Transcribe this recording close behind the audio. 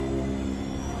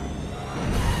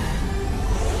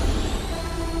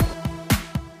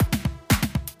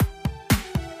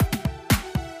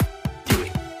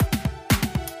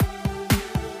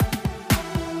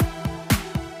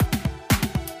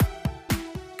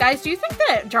Guys, do you think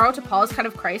that Jaro Tapal is kind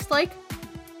of Christ-like?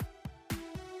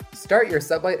 Start your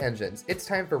sublight engines. It's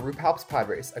time for RuPaul's Pod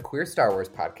Race, a queer Star Wars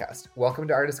podcast. Welcome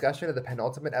to our discussion of the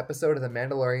penultimate episode of The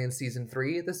Mandalorian Season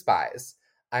 3, The Spies.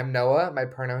 I'm Noah, my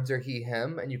pronouns are he,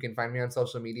 him, and you can find me on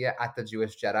social media at The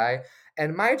Jewish Jedi.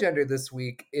 And my gender this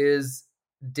week is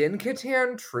Din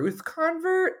Katan Truth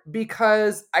Convert,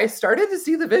 because I started to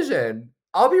see the vision.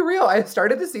 I'll be real, I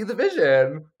started to see the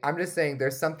vision. I'm just saying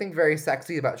there's something very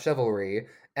sexy about chivalry.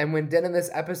 And when Din in this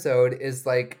episode is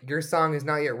like, your song is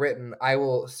not yet written, I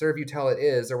will serve you till it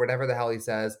is, or whatever the hell he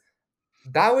says,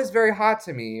 that was very hot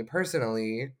to me,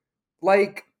 personally.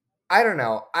 Like, I don't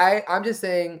know. I'm just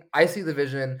saying, I see the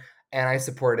vision, and I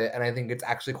support it, and I think it's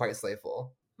actually quite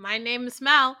slayful. My name is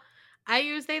Mel. I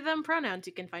use they, them pronouns.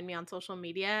 You can find me on social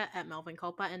media at Melvin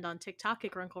Culpa and on TikTok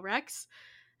at Grunkle Rex.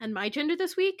 And my gender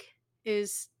this week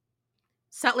is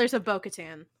Settlers of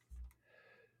Bo-Katan.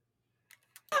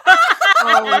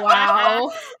 Oh,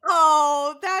 wow.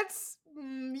 Oh, that's...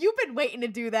 you've been waiting to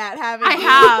do that, haven't you? I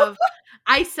have.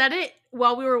 I said it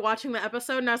while we were watching the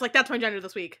episode, and I was like, that's my gender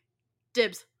this week.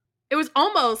 Dibs. It was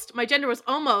almost, my gender was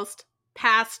almost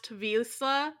past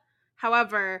Visa.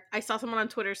 However, I saw someone on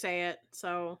Twitter say it,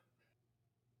 so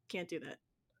can't do that.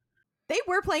 They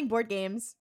were playing board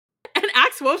games. And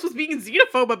Axe Wolves was being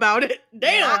xenophobe about it.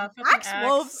 Damn. Axe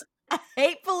Wolves,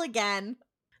 hateful again.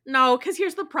 No, because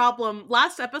here's the problem.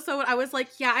 Last episode, I was like,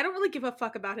 yeah, I don't really give a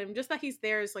fuck about him. Just that he's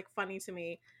there is, like, funny to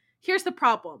me. Here's the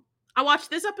problem. I watched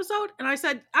this episode, and I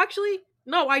said, actually,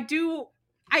 no, I do.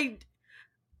 I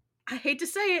hate to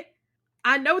say it.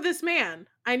 I know this man.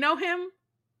 I know him.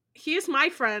 He is my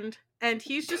friend, and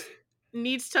he's just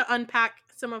needs to unpack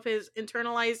some of his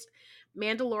internalized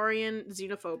Mandalorian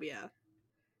xenophobia.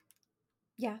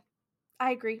 Yeah,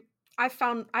 I agree. I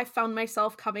found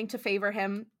myself coming to favor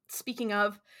him. Speaking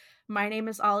of, my name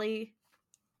is Ollie.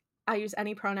 I use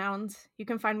any pronouns. You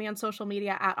can find me on social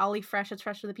media at Ollie Fresh. It's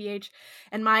fresh with a PH.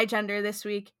 And my gender this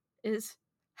week is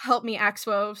help me, Axe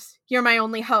Wolves. You're my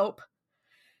only hope.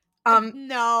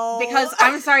 No. Because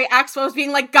I'm sorry, Axe Wolves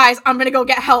being like, guys, I'm gonna go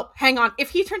get help. Hang on. If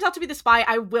he turns out to be the spy,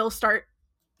 I will start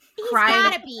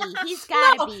crying. He's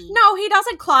gotta be. No, he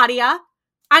doesn't, Claudia.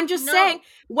 I'm just saying,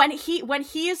 when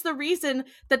he is the reason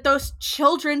that those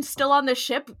children still on the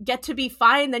ship get to be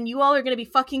fine, then you all are going to be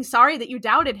fucking sorry that you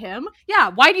doubted him.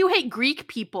 Yeah, why do you hate Greek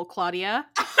people, Claudia?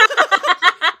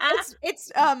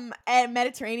 It's a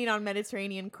Mediterranean on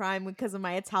Mediterranean crime because of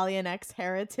my Italian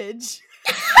heritage.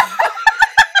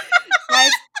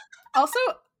 Guys, also,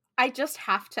 I just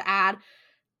have to add,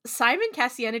 Simon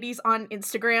Cassianides on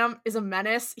Instagram is a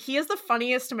menace. He is the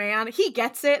funniest man. He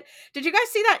gets it. Did you guys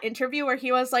see that interview where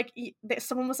he was like,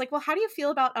 someone was like, well, how do you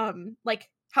feel about, like,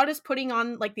 how does putting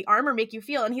on, like, the armor make you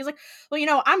feel? And he's like, well, you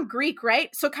know, I'm Greek, right?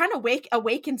 So kind of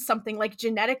awakens something, like,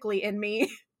 genetically in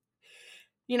me.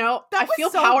 You know, That I feel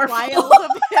was so powerful. wild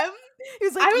of him. He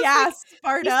was like, like,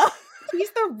 Sparta.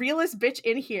 He's the realest bitch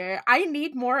in here. I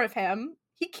need more of him.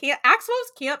 He can't. Axe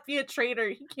Wolves can't be a traitor.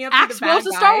 He can't be the bad guy. Axe Wolves,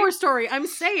 a Star Wars story. I'm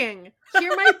saying,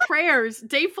 hear my prayers.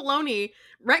 Dave Filoni,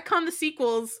 retcon the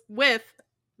sequels with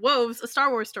Wolves, a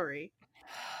Star Wars story.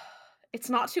 It's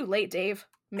not too late, Dave.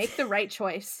 Make the right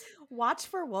choice. Watch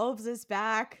for Wolves is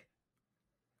back.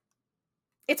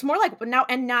 It's more like now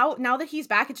that he's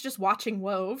back, it's just watching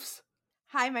Wolves.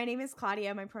 Hi, my name is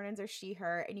Claudia. My pronouns are she,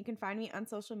 her, and you can find me on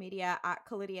social media at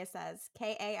Kaludia Says,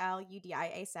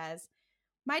 Kaludia Says.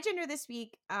 My gender this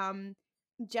week,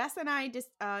 Jess and I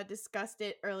discussed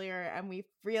it earlier, and we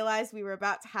realized we were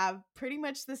about to have pretty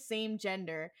much the same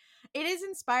gender. It is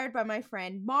inspired by my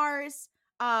friend Mars,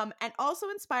 and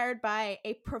also inspired by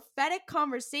a prophetic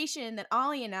conversation that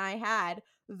Ollie and I had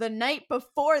the night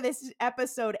before this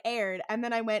episode aired, and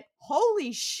then I went,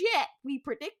 holy shit, we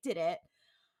predicted it.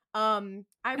 We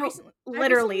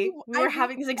were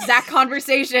having this exact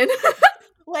conversation.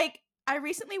 Like, I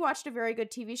recently watched a very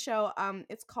good TV show.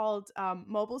 It's called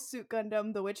Mobile Suit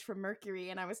Gundam: The Witch from Mercury,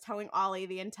 and I was telling Ollie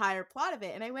the entire plot of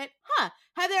it, and I went,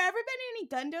 have there ever been any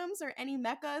Gundams or any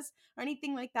mechas or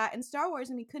anything like that in Star Wars?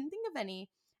 And we couldn't think of any.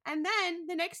 And then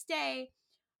the next day,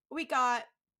 we got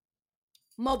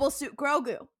Mobile Suit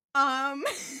Grogu. I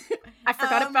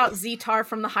forgot about Zetar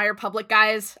from the High Republic,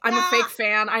 guys. I'm a fake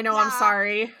fan. I know, I'm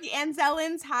sorry. The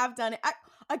Anzellans have done it.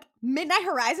 Like, Midnight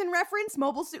Horizon reference,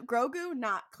 Mobile Suit Grogu,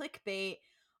 not clickbait.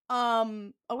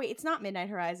 Oh wait, it's not Midnight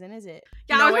Horizon, is it?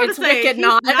 Yeah, no, I was about it's to say, Wicked he's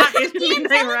not. in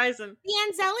Midnight Horizon. The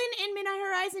Anzellin in Midnight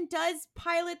Horizon does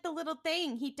pilot the little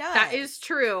thing. He does. That is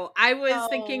true. I was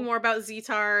thinking more about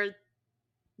Zetar.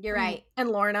 You're right. And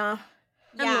Lorna.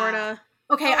 And Lorna.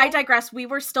 Okay, I digress. We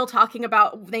were still talking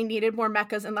about they needed more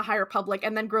mechas in the High Republic,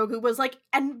 and then Grogu was like,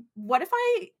 and what if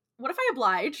I What if I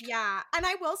obliged? Yeah, and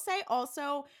I will say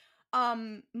also,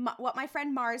 what my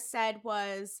friend Mars said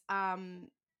was,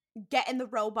 get in the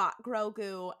robot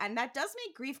Grogu, and that does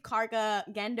make Grief Karga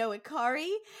Gendo Ikari.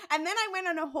 And then I went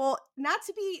on a whole, not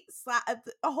to be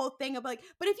a whole thing of like,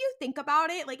 but if you think about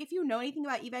it, like if you know anything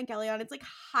about Evangelion, it's like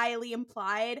highly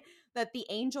implied that the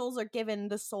angels are given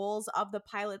the souls of the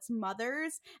pilot's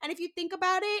mothers. And if you think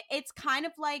about it, it's kind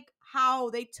of like how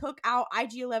they took out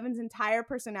IG-11's entire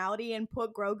personality and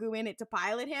put Grogu in it to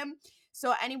pilot him.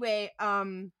 So anyway,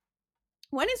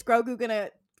 when is Grogu gonna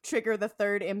trigger the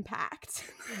third impact?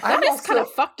 That is kind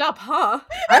of fucked up, huh?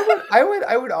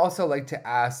 I would also like to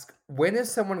ask, when is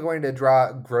someone going to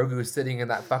draw Grogu sitting in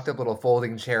that fucked up little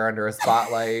folding chair under a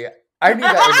spotlight? I need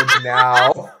that image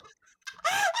now.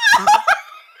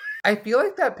 I feel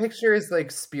like that picture is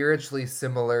like spiritually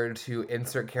similar to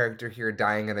insert character here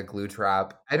dying in a glue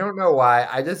trap. I don't know why.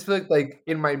 I just feel like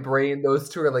in my brain those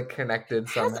two are like connected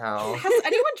somehow. Has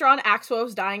anyone drawn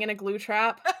Axwos dying in a glue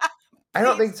trap? I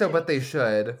don't think so, but they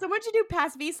should. So what'd you do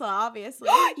past Vizsla, obviously?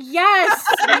 Yes!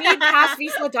 We need past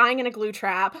Vizsla dying in a glue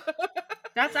trap.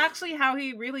 That's actually how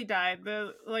he really died.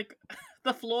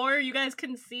 The floor, you guys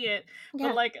couldn't see it,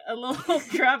 but like a little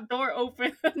trap door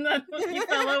opened and then he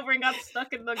fell over and got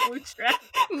stuck in the glue trap.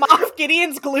 Moff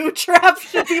Gideon's glue trap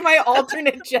should be my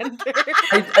alternate gender.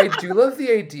 I do love the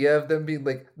idea of them being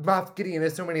like, Moff Gideon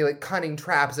has so many like cunning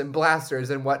traps and blasters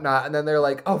and whatnot, and then they're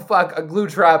like, oh fuck, a glue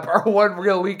trap, our one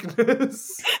real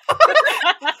weakness.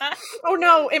 Oh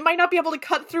no, it might not be able to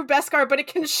cut through Beskar, but it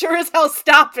can sure as hell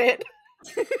stop it.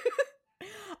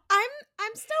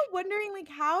 I'm still wondering, like,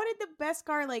 how did the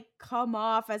Beskar like come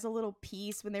off as a little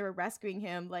piece when they were rescuing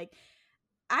him? Like,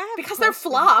 because they're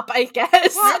flop, I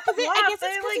guess. Well, I guess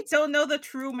they don't know the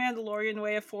true Mandalorian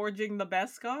way of forging the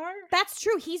Beskar. That's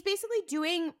true. He's basically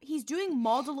doing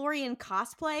Mandalorian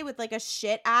cosplay with like a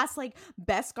shit ass like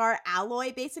Beskar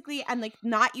alloy, basically, and like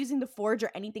not using the forge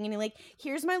or anything. And he like,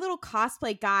 here's my little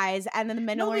cosplay, guys. And then the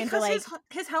Mandalorians are like,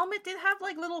 his helmet did have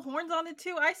like little horns on it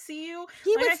too. I see you.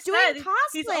 He like was doing cosplay.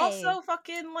 He's also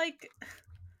fucking like,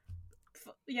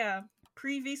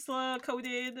 pre-Vizsla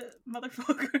coded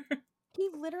motherfucker. He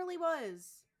literally was.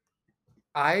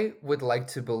 I would like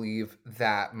to believe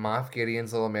that Moff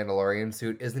Gideon's little Mandalorian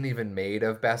suit isn't even made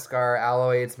of Beskar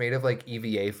alloy. It's made of like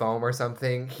EVA foam or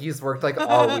something. He's worked like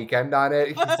all weekend on it.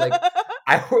 He's like,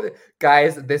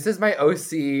 guys, this is my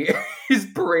OC. He's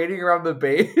parading around the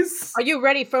base. Are you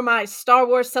ready for my Star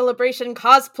Wars Celebration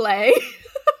cosplay?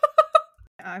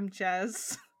 I'm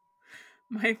Jez.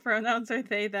 My pronouns are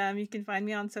they, them. You can find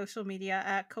me on social media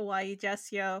at Kawaii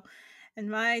Jessio. And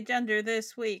my gender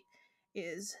this week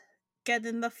is get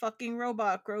in the fucking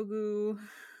robot, Grogu.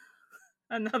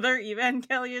 Another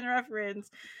Evangelion reference.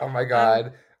 Oh my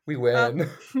god, we win.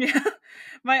 Yeah.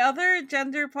 My other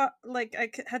gender, I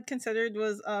had considered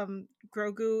was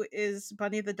Grogu is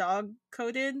Bunny the dog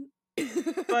coded.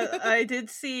 But I did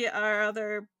see our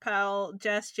other pal,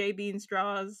 Jess J Beans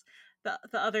Draws, the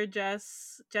other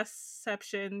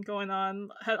Jessception going on,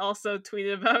 had also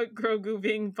tweeted about Grogu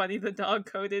being Bunny the dog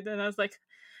coded, and I was like,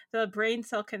 the brain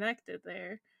cell connected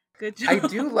there. Good job. I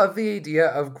do love the idea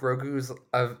of Grogu's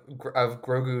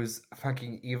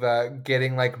fucking Eva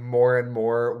getting like more and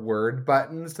more word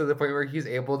buttons to the point where he's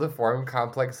able to form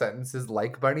complex sentences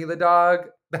like Bunny the dog.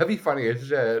 That'd be funny as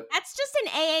shit. That's just an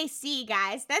AAC,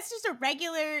 guys. That's just a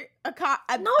regular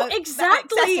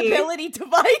exactly accessibility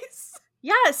device.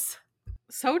 Yes.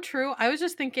 So true. I was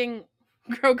just thinking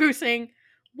Grogu saying,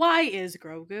 why is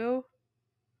Grogu?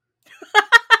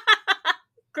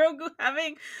 Grogu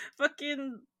having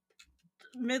fucking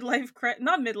midlife crisis.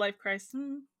 Not midlife crisis.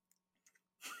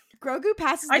 Grogu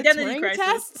passes the identity Turing crisis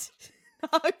test.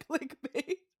 Not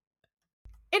clickbait.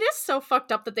 It is so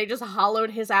fucked up that they just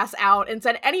hollowed his ass out and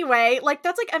said, anyway, like,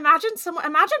 that's like, imagine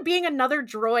being another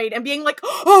droid and being like,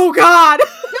 oh god!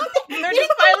 They're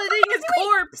just piloting his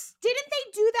corpse. Didn't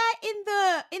they do that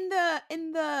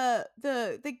in the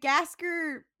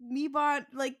Gasker Meebot,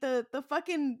 like the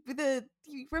fucking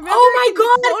remember? Oh my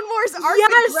god! Clone Wars arc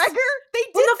yes! with Gregor? They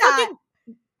did that.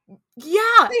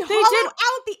 Yeah, they hollow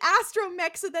out the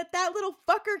astromech so that little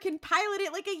fucker can pilot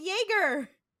it like a Jaeger.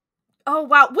 Oh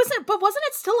wow, wasn't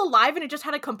it still alive and it just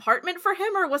had a compartment for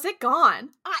him, or was it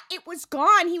gone? It was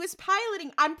gone. He was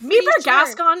piloting. I'm pretty Meeber sure.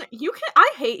 Gascon,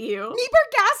 I hate you. Meeber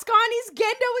Gascon is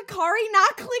Gendo Ikari,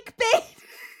 not clickbait.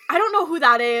 I don't know who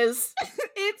that is.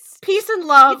 It's peace and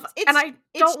love, and I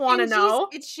don't want to know.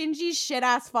 It's Shinji's shit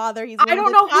ass father. I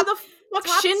don't know who fuck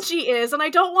Top- Shinji is, and I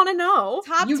don't want to know.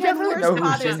 Top You 10 definitely worst know who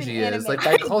fathers in Shinji anime. is. Like,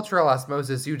 by cultural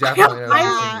osmosis, you definitely know who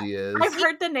Yeah. Shinji is. I've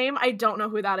heard the name. I don't know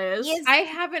who that is. He is- I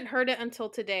haven't heard it until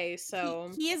today,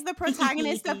 so He is the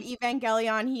protagonist of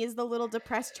Evangelion. He is the little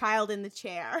depressed child in the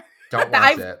chair. Don't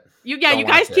watch it. you Don't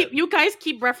guys watch it.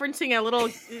 keep referencing a little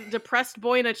depressed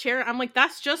boy in a chair. I'm like,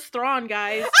 that's just Thrawn,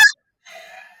 guys.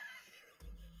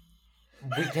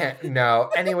 We can't.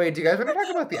 No. Anyway, do you guys want to talk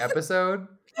about the episode?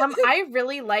 I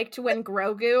really liked when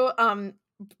Grogu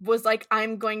was like,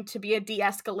 I'm going to be a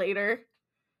de-escalator.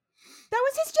 That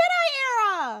was his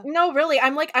Jedi era. No, really,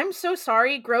 I'm so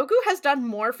sorry. Grogu has done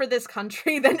more for this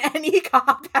country than any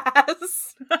cop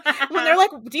has. When they're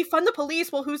like, defund the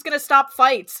police, well, who's gonna stop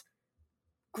fights?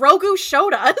 Grogu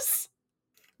showed us.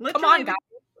 Come on, guys.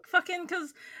 Fucking,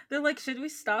 because they're like, should we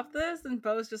stop this? And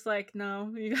Bo's just like,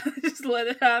 no, you gotta just let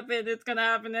it happen. It's gonna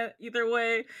happen either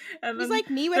way. And He's then like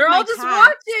me with they're my all just cat.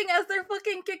 watching as they're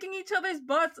fucking kicking each other's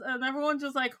butts, and everyone's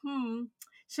just like,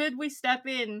 should we step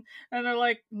in? And they're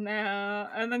like, nah.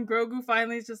 And then Grogu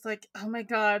finally is just like, oh my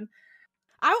god.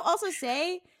 I will also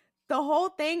say the whole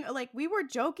thing, like, we were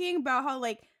joking about how,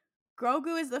 like,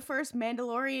 Grogu is the first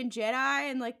Mandalorian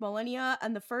Jedi in, like, millennia,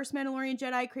 and the first Mandalorian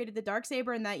Jedi created the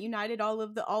Darksaber, and that united all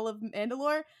of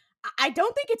Mandalore. I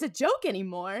don't think it's a joke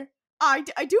anymore. I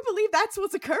do believe that's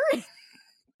what's occurring.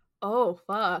 Oh,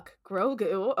 fuck.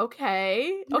 Grogu.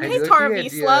 Okay. I Okay, do like the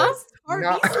Tarvisla.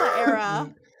 idea- Tarvisla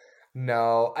era.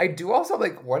 No, I do also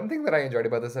like one thing that I enjoyed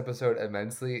about this episode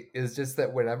immensely is just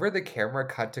that whenever the camera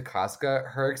cut to Casca,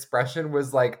 her expression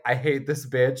was like, I hate this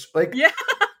bitch. Like, Yeah.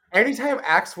 anytime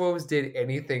Axwos did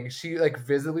anything, she like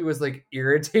visibly was like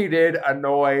irritated,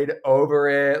 annoyed, over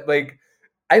it. Like,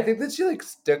 I think that she like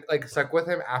stuck with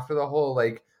him after the whole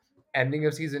like ending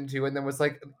of season 2, and then was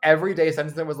like every day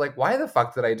since then was like, why the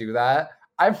fuck did I do that?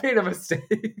 I made a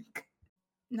mistake.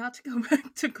 Not to go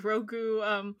back to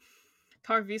Grogu,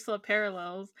 Tarvisla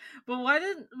parallels, but why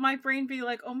didn't my brain be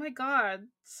like, oh my god,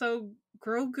 so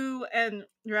Grogu and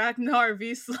Ragnar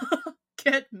Visla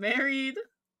get married?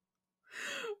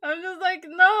 I'm just like,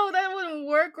 no, that wouldn't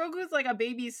work. Grogu's like a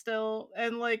baby still,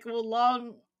 and like will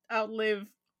long outlive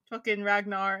fucking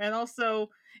Ragnar, and also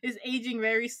is aging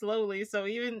very slowly, so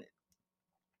even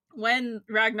when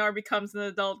Ragnar becomes an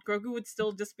adult, Grogu would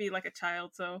still just be like a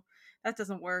child, so that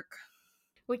doesn't work.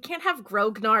 We can't have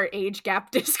Grognar age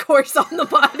gap discourse on the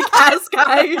podcast,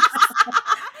 guys.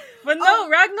 But no,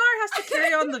 Ragnar has to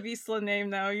carry on the Visla name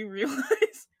now, you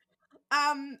realize.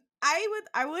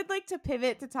 I would like to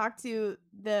pivot to talk to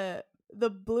the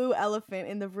blue elephant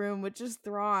in the room, which is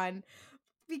Thrawn,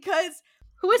 because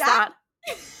Who is that?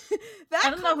 I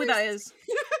don't know who that is.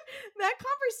 That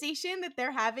conversation that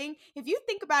they're having, if you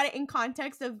think about it in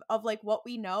context of like what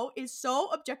we know, is so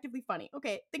objectively funny.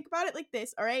 Okay, think about it like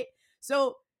this, all right?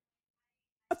 So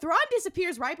Thrawn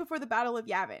disappears right before the Battle of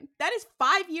Yavin. That is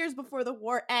 5 years before the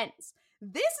war ends.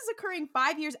 This is occurring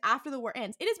 5 years after the war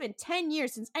ends. It has been 10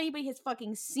 years since anybody has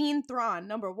fucking seen Thrawn,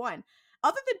 number one.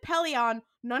 Other than Pelion,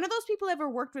 none of those people ever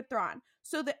worked with Thrawn.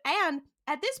 And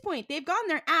at this point, they've gotten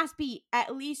their ass beat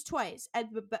at least twice.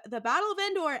 At the Battle of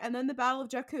Endor and then the Battle of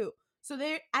Jakku. So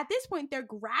at this point, they're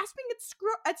grasping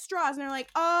at straws, and they're like,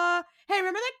 hey,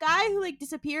 remember that guy who like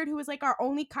disappeared, who was like our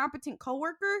only competent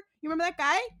coworker? You remember that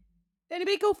guy?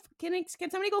 Anybody can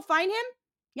somebody go find him?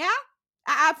 Yeah?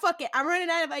 Fuck it. I'm running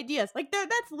out of ideas. Like,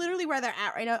 that's literally where they're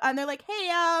at right now. And they're like, hey,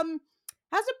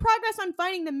 how's the progress on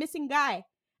finding the missing guy?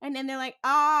 And then they're like,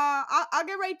 I'll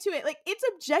get right to it. Like, it's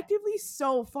objectively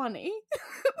so funny.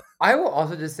 I will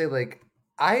also just say, like,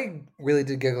 I really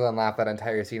did giggle and laugh that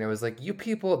entire scene. I was like, you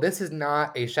people, this is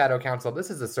not a shadow council. This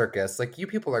is a circus. Like, you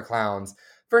people are clowns.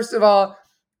 First of all,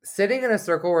 sitting in a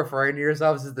circle referring to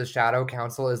yourselves as the shadow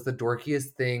council is the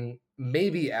dorkiest thing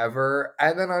maybe ever.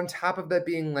 And then on top of that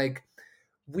being like,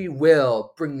 we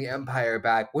will bring the Empire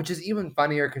back, which is even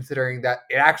funnier considering that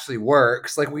it actually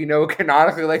works. Like, we know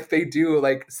canonically, like, they do,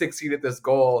 like, succeed at this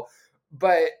goal.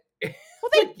 But, well,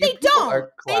 like, they don't.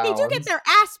 They do clowns. get their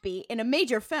ass beat in a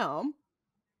major film.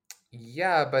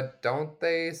 Yeah, but don't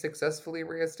they successfully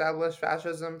reestablish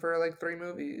fascism for, like, 3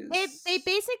 movies? They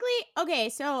basically, okay,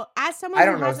 so as someone I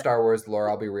don't who know has Star Wars lore,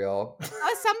 I'll be real. as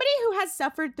somebody who has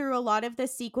suffered through a lot of the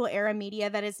sequel era media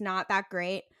that is not that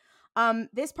great,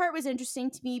 this part was interesting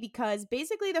to me because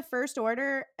basically the First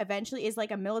Order eventually is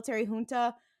like a military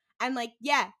junta, and like,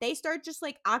 yeah, they start just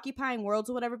like occupying worlds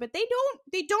or whatever, but they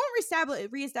don't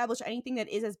reestablish anything that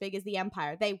is as big as the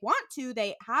Empire. They want to,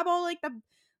 they have all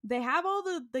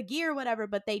the gear or whatever,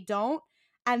 but they don't,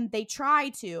 and they try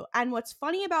to. And what's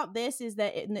funny about this is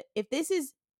that if this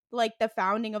is like the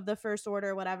founding of the First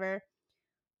Order or whatever,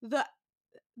 the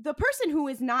person who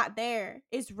is not there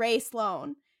is Ray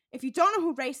Sloan. If you don't know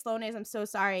who Ray Sloan is, I'm so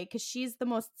sorry, because she's the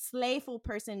most slayful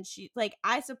person. She like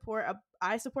I support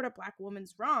a black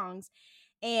woman's wrongs,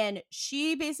 and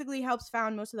she basically helps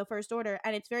found most of the First Order.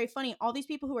 And it's very funny. All these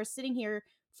people who are sitting here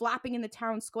flapping in the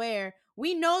town square,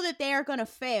 we know that they are gonna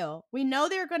fail. We know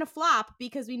they're gonna flop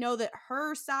because we know that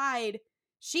her side,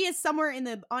 she is somewhere in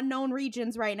the unknown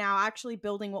regions right now, actually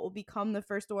building what will become the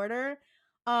First Order.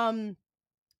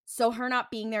 So her not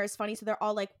being there is funny. So they're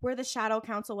all like, we're the Shadow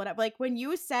Council, whatever. Like when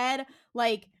you said,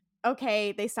 like,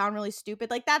 okay, they sound really stupid,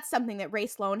 like that's something that Ray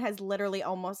Sloan has literally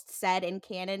almost said in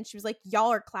canon. She was like,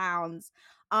 y'all are clowns.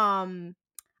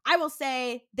 I will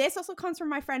say this also comes from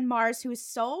my friend Mars, who is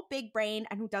so big brained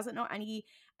and who doesn't know any,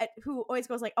 who always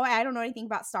goes like, oh, I don't know anything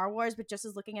about Star Wars, but just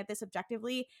is looking at this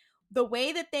objectively. The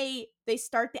way that they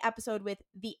start the episode with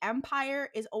the Empire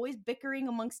is always bickering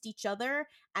amongst each other,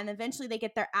 and eventually they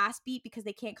get their ass beat because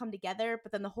they can't come together.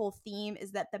 But then the whole theme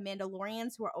is that the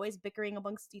Mandalorians, who are always bickering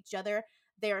amongst each other,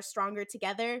 they are stronger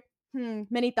together.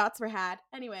 Many thoughts were had.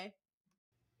 Anyway.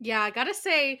 Yeah, I gotta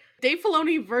say, Dave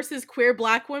Filoni versus queer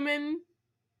black women,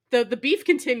 the beef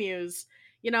continues.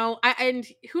 You know, and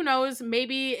who knows,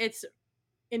 maybe it's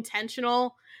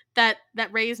intentional that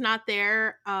Ray's not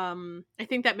there. I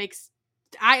think that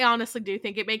I honestly do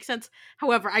think it makes sense.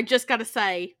 However, I just gotta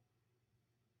say,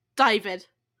 David,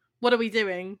 what are we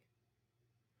doing?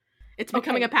 It's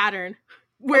becoming a pattern.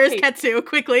 Where's Ketsu?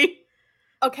 Quickly.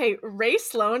 Okay, Ray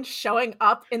Sloan showing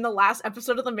up in the last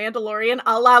episode of The Mandalorian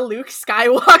a la Luke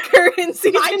Skywalker in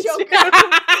season My Joker.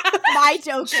 2. My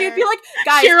Joker. She'd be like,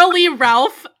 guys. Cheryl Lee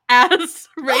Ralph as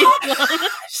Ray Sloan.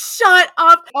 Shut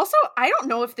up. Also, I don't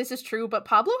know if this is true, but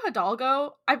Pablo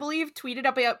Hidalgo, I believe, tweeted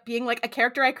about being like, a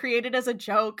character I created as a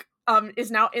joke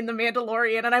is now in The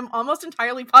Mandalorian, and I'm almost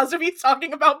entirely positive he's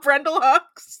talking about Brendel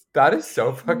Hux. That is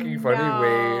so fucking funny.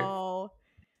 No.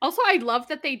 Also, I love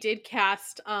that they did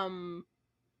cast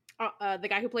the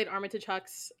guy who played Armitage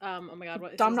Hux. Oh my god,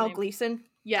 what is Domhnall his name? Gleeson.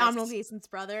 Yes. Domhnall Gleeson's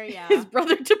brother, yeah. His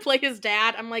brother to play his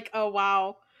dad. I'm like, oh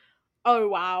wow. Oh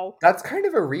wow. That's kind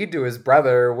of a read to his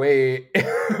brother. Wait,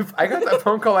 if I got that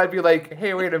phone call, I'd be like,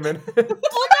 hey, wait a minute. Well, no, I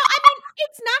mean,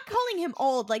 it's not calling him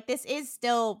old. Like, this is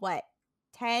still, what,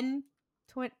 10,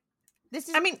 20? This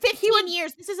is, 15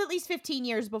 years. This is at least 15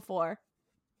 years before.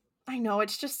 I know,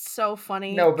 it's just so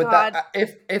funny. No, but God. that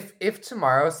if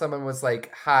tomorrow someone was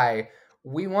like, hi,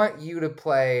 we want you to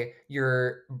play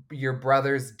your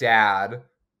brother's dad,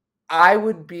 I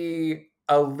would be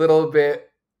a little bit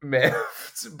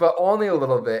miffed, but only a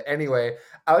little bit. Anyway,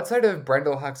 outside of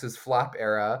Brendel Hux's flop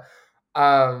era,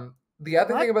 the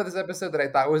other thing about this episode that I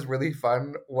thought was really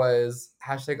fun was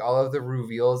all of the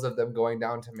reveals of them going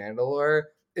down to Mandalore,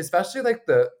 especially like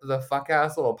the fuck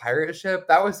ass little pirate ship.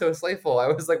 That was so slayful. I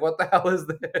was like, what the hell is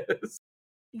this?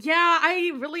 Yeah,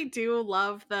 I really do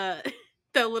love the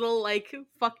little like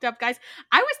fucked up guys.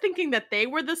 I was thinking that they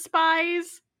were the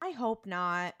spies. I hope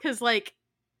not. Because like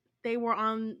they were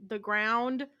on the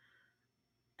ground,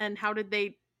 and how did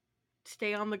they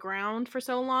stay on the ground for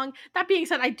so long? That being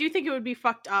said, I do think it would be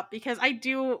fucked up because I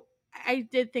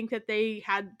did think that they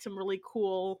had some really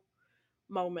cool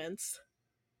moments.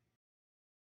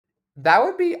 That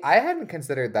would be, I hadn't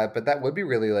considered that, but that would be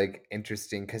really like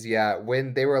interesting because yeah,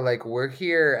 when they were like, we're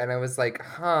here, and I was like,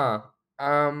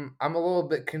 I'm a little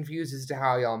bit confused as to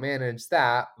how y'all managed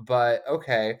that, but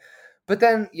okay. But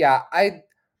then yeah,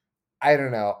 I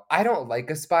don't know. I don't like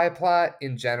a spy plot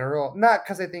in general. Not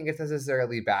because I think it's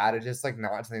necessarily bad. It's just like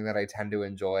not something that I tend to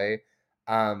enjoy.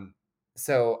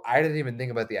 So I didn't even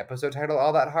think about the episode title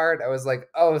all that hard. I was like,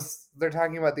 oh, they're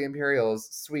talking about the Imperials.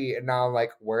 Sweet. And now I'm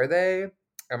like, were they?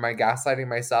 Am I gaslighting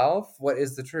myself? What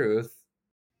is the truth?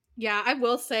 Yeah, I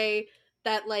will say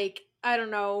that, like, I don't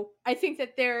know. I think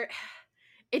that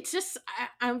it's just,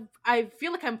 I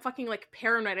feel like I'm fucking like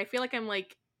paranoid. I feel like I'm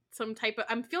like some type of,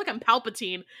 I feel like I'm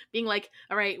Palpatine being like,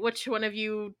 all right, which one of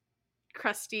you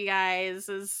crusty guys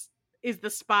is the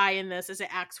spy in this? Is it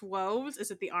Axe Woves?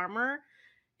 Is it the armor?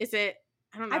 Is it,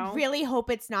 I don't know. I really hope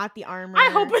it's not the armor. I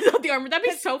hope it's not the armor. That'd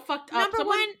be so fucked up. Number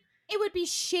one, it would be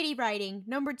shitty writing.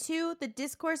 Number two, the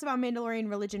discourse about Mandalorian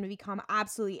religion would become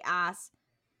absolutely ass.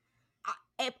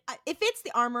 If it's the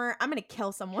armor, I'm gonna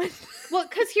kill someone. Well,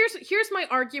 because here's my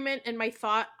argument and my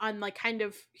thought on like kind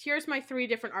of, here's my 3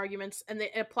 different arguments, and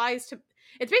it applies to,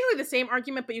 it's basically the same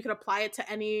argument, but you could apply it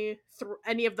to any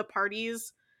of the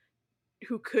parties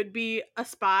who could be a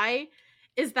spy.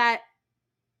 Is that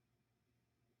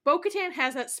Bo-Katan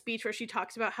has that speech where she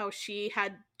talks about how she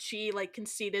like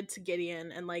conceded to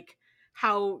Gideon, and like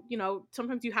how, you know,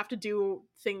 sometimes you have to do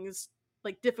things,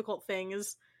 like difficult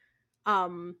things,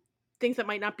 things that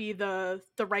might not be the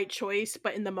right choice,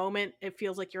 but in the moment it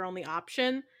feels like your only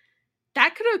option.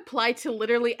 that could apply to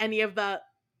literally any of the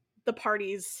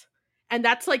parties, and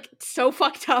that's like so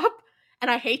fucked up, and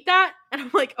I hate that, and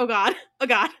I'm like, oh god,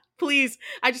 please,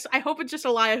 I hope it's just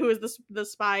Elia who is the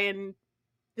spy, and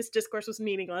this discourse was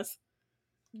meaningless.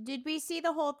 Did we see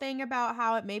the whole thing about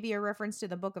how it may be a reference to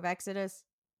the Book of Exodus?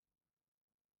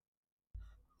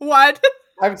 What?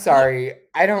 I'm sorry.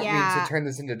 I don't mean Yeah. to turn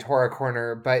this into Torah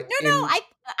corner, but No, I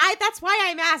that's why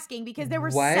I'm asking, because there were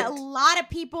a What? lot of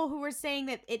people who were saying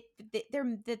that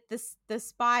the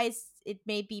spies, it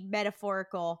may be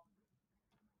metaphorical.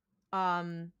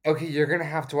 Okay, you're gonna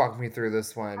have to walk me through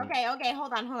this one. Okay,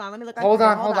 hold on. Let me look. Hold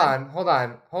on.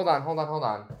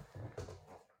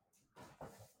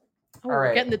 Oh, All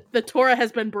right. again, the Torah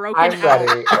has been broken I'm out.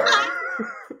 ready.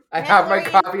 I have my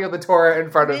Mandalorian- copy of the Torah in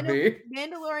front of me.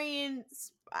 Mandalorian.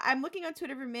 I'm looking on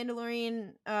Twitter for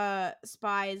Mandalorian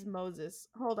spies Moses.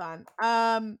 Hold on.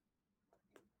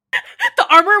 The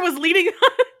armor was leading. Do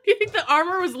you think the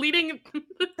armor was leading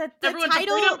The everyone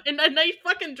title to freedom in a nice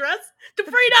fucking dress? To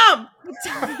freedom!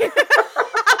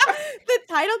 the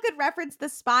title could reference the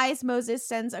spies Moses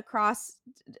sends across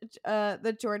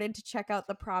the Jordan to check out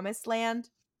the promised land.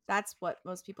 That's what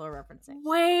most people are referencing.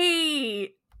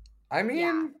 Wait. I mean,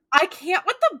 Yeah. I can't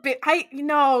with the bit.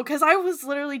 Because I was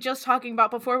literally just talking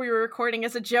about before we were recording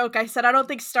as a joke. I said I don't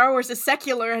think Star Wars is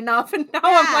secular enough, and now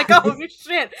I'm like, oh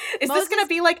shit, is this gonna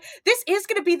be like? This is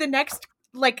gonna be the next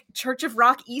like Church of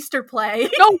Rock Easter play.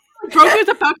 No, Grogu is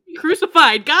about to be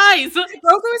crucified, guys.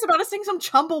 Grogu is about to sing some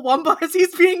Chumbawamba as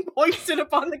he's being hoisted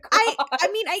upon the cross.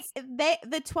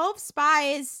 The 12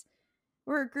 spies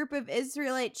were a group of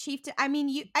Israelite chieftains. I mean,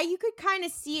 you could kind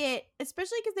of see it,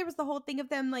 especially because there was the whole thing of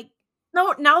them like.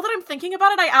 No, now that I'm thinking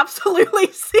about it, I absolutely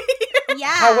see it. Yeah.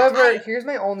 However, here's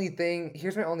my only thing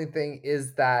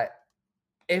is that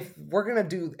if we're gonna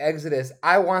do Exodus,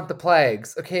 I want the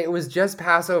plagues. Okay, it was just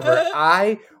Passover.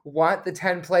 I want the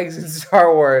 10 plagues in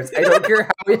Star Wars. I don't care how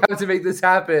we have to make this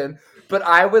happen, but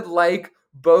I would like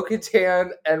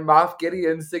Bo-Katan and Moff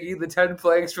Gideon singing the 10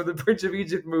 plagues from the Prince of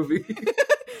Egypt movie.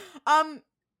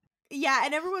 Yeah,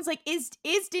 and everyone's like, is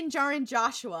Din Djarin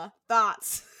Joshua?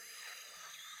 Thoughts?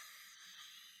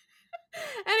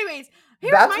 Anyways,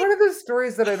 that's one of the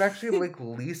stories that I'm actually like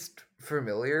least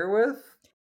familiar with.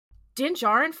 Din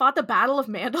Djarin fought the Battle of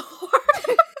Mandalore.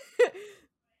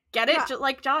 Get it? Yeah.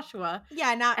 Like Joshua.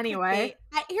 Yeah, not anyway.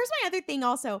 Here's my other thing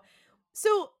also.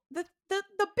 So the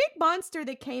big monster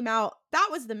that came out, that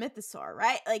was the mythosaur,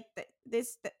 right? Like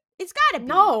it's gotta be.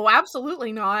 No,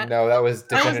 absolutely not. No, that was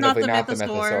definitively not the not the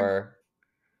mythosaur.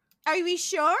 Are we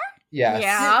sure? Yes.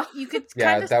 Yeah. You could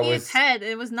Yeah, kind of see that its was- head.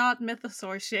 It was not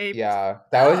mythosaur shaped. Yeah,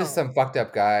 that was just some fucked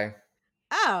up guy.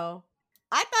 Oh.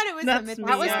 I thought it was That's the mythosaur. me,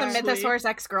 That was actually. the Mythosaur's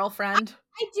ex-girlfriend.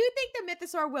 I do think the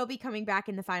mythosaur will be coming back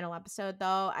in the final episode,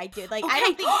 though. I did. Like, Okay. I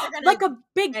don't think they're gonna Like a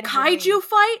big Ed kaiju Wood.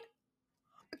 fight?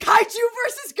 kaiju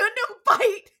versus Gundam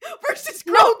fight versus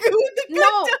Grogu and the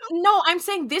Gundam. No, I'm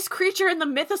saying this creature and the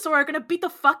Mythosaur are gonna beat the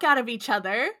fuck out of each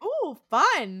other. Ooh,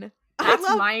 fun. That's I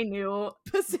love my new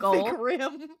Pacific goal.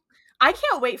 Rim. I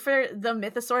can't wait for the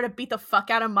Mythosaur to beat the fuck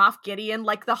out of Moff Gideon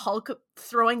like the Hulk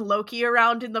throwing Loki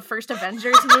around in the first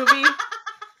Avengers movie.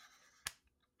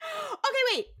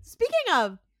 Okay, wait. Speaking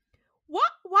of,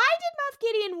 why did Moff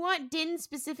Gideon want Din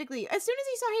specifically? As soon as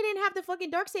he saw he didn't have the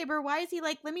fucking Darksaber, why is he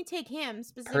like, let me take him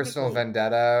specifically? Personal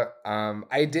vendetta.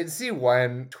 I did see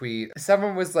one tweet.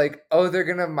 Someone was like, "Oh, they're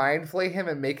gonna mind flay him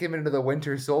and make him into the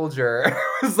Winter Soldier."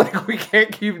 I was like, "We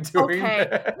can't keep doing Okay.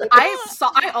 that."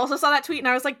 I also saw that tweet and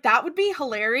I was like, that would be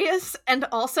hilarious and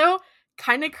also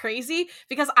kind of crazy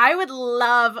because I would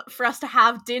love for us to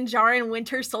have Din Djarin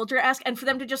Winter Soldier-esque and for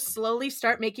them to just slowly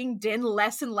start making Din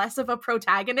less and less of a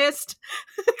protagonist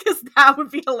because that would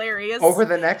be hilarious. Over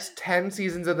the next 10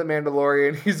 seasons of The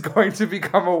Mandalorian, he's going to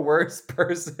become a worse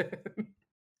person.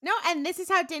 No, and this is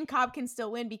how Din Cobb can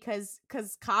still win because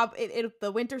Cobb,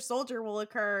 the Winter Soldier will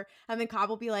occur, and then Cobb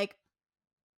will be like,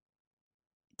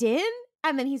 Din?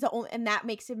 And then he's the only, and that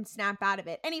makes him snap out of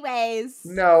it. Anyways.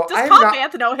 No, Does I'm Cobb not.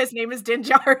 Vanth know his name is Din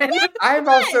Djarin?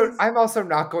 I'm also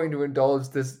not going to indulge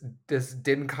this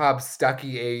Din Cobb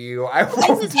Stucky AU. I This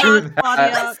won't is do not that.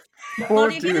 Claudia. I won't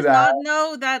Claudia, he do does that. not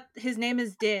know that his name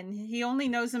is Din. He only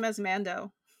knows him as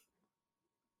Mando.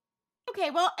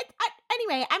 Okay, well,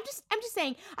 anyway, I'm just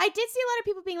saying. I did see a lot of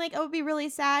people being like, "Oh, it'd be really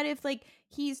sad if like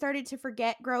he started to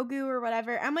forget Grogu or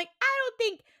whatever." I'm like, I don't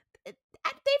think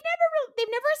they've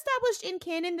never established in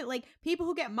canon that like people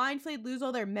who get mind flayed lose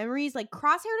all their memories. Like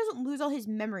Crosshair doesn't lose all his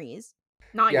memories.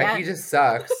 Not Yeah, yet. he just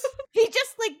sucks. He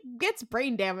just like gets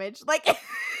brain damage. Like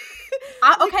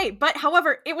Okay, but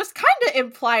however, it was kind of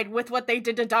implied with what they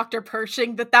did to Dr.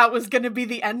 Pershing that was going to be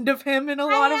the end of him in a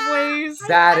lot of ways.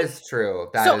 That is true.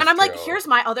 And I'm like, here's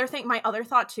my other thing. My other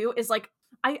thought too is like,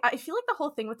 I feel like the whole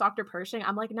thing with Dr. Pershing,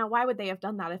 I'm like, now why would they have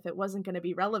done that if it wasn't going to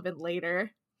be relevant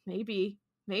later? Maybe.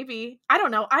 I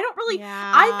don't know. I don't really.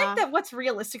 Yeah. I think that what's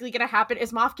realistically going to happen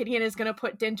is Moff Gideon is going to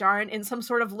put Din Djarin in some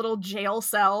sort of little jail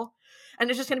cell, and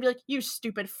it's just going to be like, you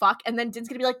stupid fuck, and then Din's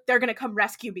going to be like, they're going to come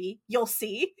rescue me. You'll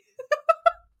see.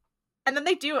 And then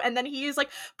they do, and then he's like,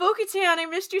 Bo-Katan, I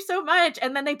missed you so much,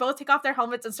 and then they both take off their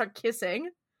helmets and start kissing.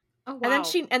 Oh, wow.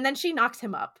 And then she knocks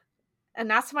him up, and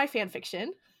that's my fan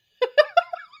fiction.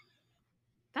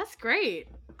 That's great.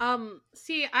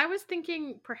 See, I was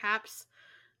thinking perhaps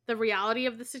the reality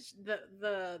of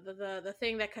the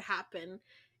thing that could happen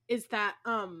is that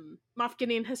Moff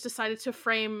Gideon has decided to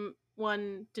frame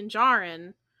one Din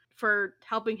Djarin for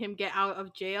helping him get out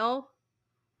of jail.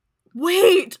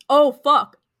 Wait! Oh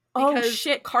fuck! Oh Because-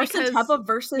 shit! Carson because- Teva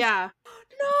versus Yeah.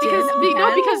 No!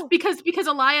 Because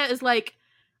Elia is like,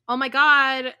 oh my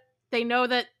god, they know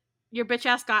that your bitch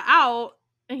ass got out,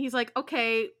 and he's like,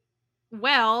 okay,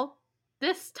 well,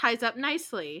 this ties up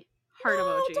nicely. Heart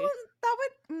emoji.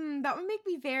 That would make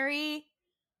me very.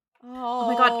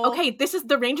 Oh my god! Okay, this is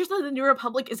the Rangers of the New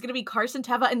Republic is gonna be Carson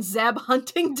Teva and Zeb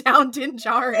hunting down Din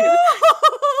Djarin.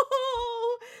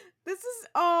 This is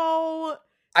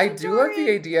I do love the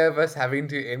idea of us having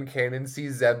to, in canon, see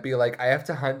Zeb be like, I have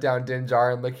to hunt down Din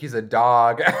Djarin like he's a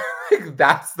dog. Like,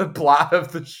 that's the plot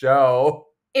of the show.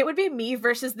 It would be me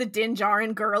versus the Din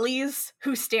Djarin girlies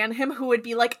who stan him, who would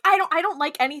be like, I don't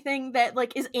like anything that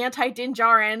like is anti Din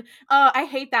Djarin. I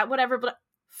hate that, whatever, but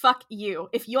fuck you.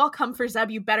 If you all come for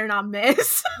Zeb, you better not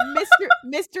miss.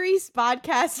 Mysteries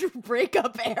podcast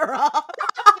breakup era.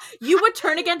 You would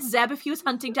turn against Zeb if he was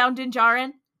hunting down Din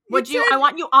Djarin? Would you? said- I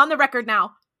want you on the record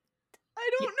now. I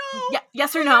don't know. Yeah,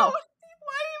 yes or I no? don't-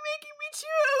 Why are you making me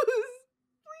choose?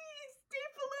 Please,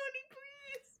 Dave Filoni,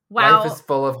 please. Wow. Life is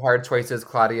full of hard choices,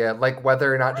 Claudia, like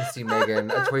whether or not to see Megan,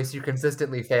 a choice you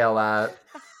consistently fail at.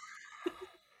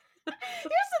 Here's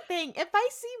the thing: if I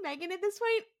see Megan at this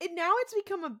point, now it's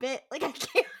become a bit like I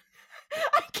can't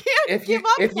If give you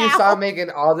up if now. you saw Megan,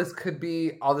 all this could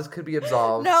be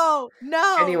absolved. No.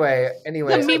 Anyway, The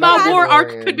Like Meemaw War arc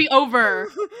Mandalorian. could be over.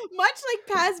 Much like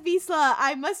Paz Vizsla,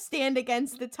 I must stand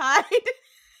against the tide.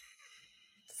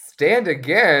 Stand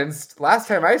against. Last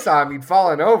time I saw him, he'd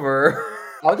fallen over.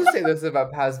 I'll just say this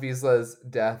about Paz Vizsla's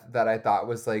death that I thought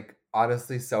was like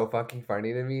honestly so fucking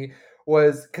funny to me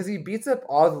was because he beats up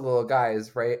all the little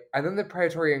guys, right? And then the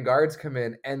Praetorian guards come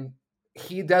in and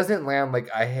he doesn't land like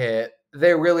a hit.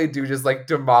 They really do just like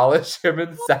demolish him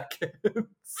in seconds. I mean,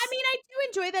 I do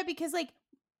enjoy that because like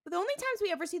the only times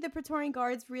we ever see the Praetorian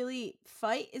guards really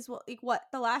fight is what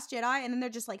The Last Jedi, and then they're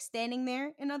just like standing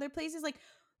there in other places. Like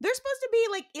they're supposed to be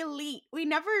like elite. We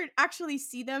never actually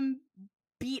see them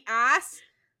beat ass.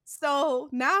 So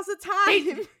now's the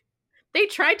time. They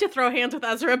tried to throw hands with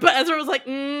Ezra, but Ezra was like,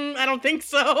 I don't think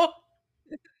so.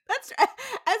 That's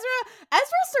Ezra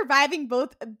surviving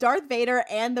both Darth Vader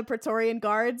and the Praetorian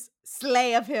guards.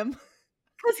 Slay of him.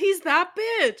 Because he's that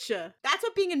bitch. That's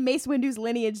what being in Mace Windu's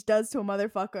lineage does to a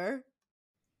motherfucker.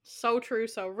 So true,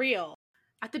 so real.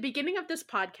 At the beginning of this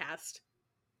podcast,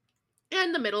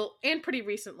 and the middle, and pretty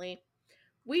recently,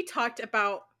 we talked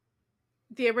about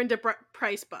the Arinda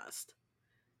Price bust.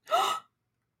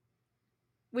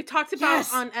 We talked about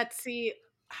Yes. on Etsy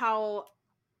how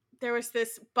there was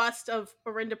this bust of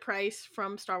Arinda Price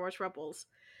from Star Wars Rebels.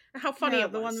 And how funny Yeah,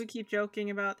 it the was. one we keep joking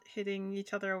about hitting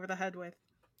each other over the head with.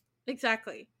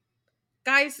 Exactly.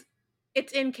 Guys,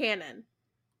 it's in canon.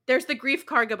 There's the Grief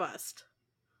Karga bust.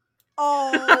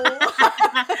 Oh.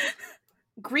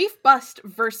 Grief bust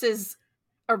versus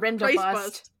Arinda Price bust.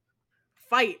 bust.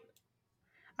 Fight.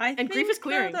 And Grief is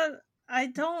clearing. I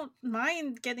don't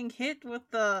mind getting hit with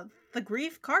the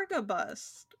Grief Karga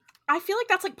bust. I feel like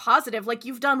that's like positive. Like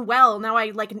you've done well. Now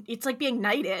it's like being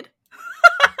knighted.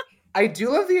 I do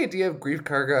love the idea of Grief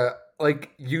Karga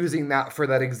like using that for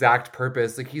that exact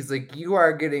purpose. Like he's like, you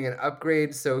are getting an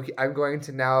upgrade, so I'm going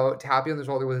to now tap you on the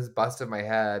shoulder with his bust of my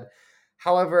head.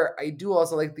 However, I do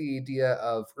also like the idea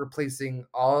of replacing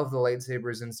all of the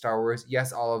lightsabers in Star Wars,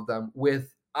 yes, all of them,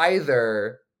 with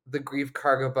either the Grief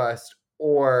Karga bust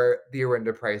or the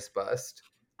Arinda Price bust.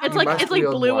 It's You like must it's like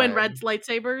wield blue and one. red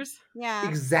lightsabers. Yeah.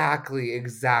 Exactly.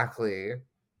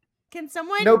 Can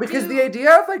someone No, because the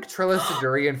idea of like Trilla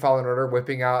Siduri and Fallen Order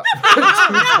whipping out the two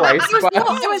Price busts.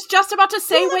 I was just about to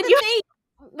say Rule of when the you fate.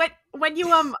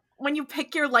 when you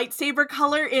pick your lightsaber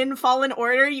color in Fallen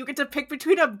Order, you get to pick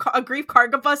between a Grief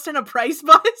Karga bust and a Price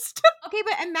bust. Okay,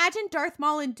 but imagine Darth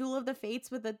Maul in Duel of the Fates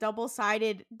with a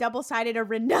double-sided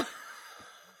Arinda.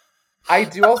 I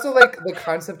do also like the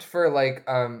concept for like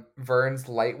Vern's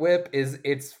light whip is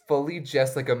it's fully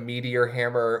just like a meteor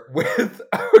hammer with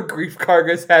a Grief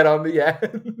Karga's head on the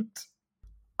end.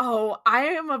 Oh, I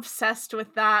am obsessed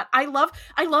with that. I love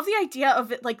the idea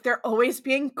of it, like, there always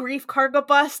being Grief Karga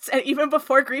busts, and even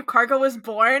before Grief Karga was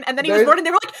born, and then he was born, and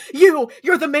they were like,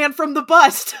 you're the man from the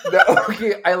bust. No,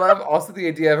 okay, I love also the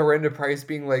idea of Arenda Price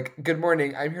being like, good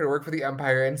morning, I'm here to work for the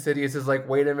Empire, and Sidious is like,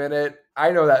 wait a minute, I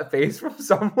know that face from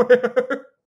somewhere.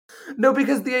 No,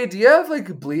 because the idea of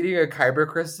like bleeding a kyber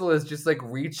crystal is just like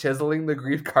re-chiseling the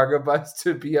Grief Karga bust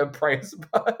to be a Price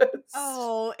bust.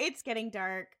 Oh, it's getting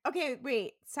dark. Okay,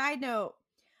 wait. Side note.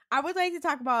 I would like to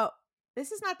talk about,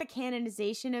 this is not the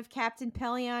canonization of Captain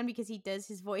Pelion because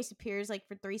his voice appears like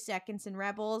for 3 seconds in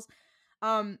Rebels.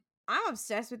 I'm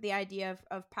obsessed with the idea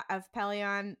of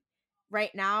Pelion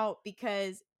right now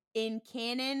because in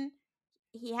canon,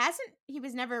 he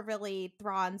was never really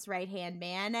Thrawn's right-hand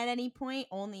man at any point,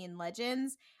 only in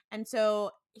Legends. And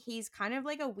so he's kind of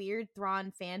like a weird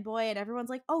Thrawn fanboy, and everyone's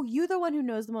like, oh, you the one who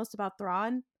knows the most about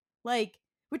Thrawn? Like,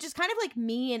 which is kind of like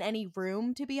me in any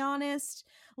room, to be honest.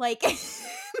 Like,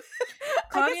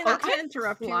 Claudia, not to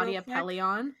interrupt you Claudia real quick.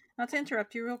 Pelion. Not to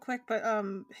interrupt you real quick, but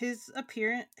his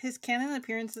canon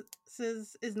appearances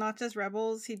is not just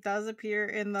Rebels. He does appear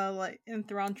in in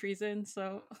Thrawn Treason.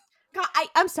 So God,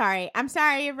 I'm sorry,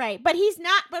 you're right. But he's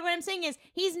not. But what I'm saying is,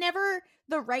 he's never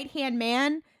the right hand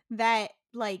man that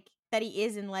he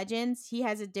is in Legends. He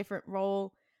has a different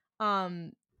role.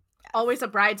 Always a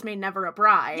bridesmaid, never a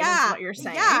bride. Yeah, is what you're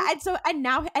saying. Yeah,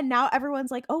 and now everyone's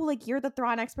like, oh, like you're the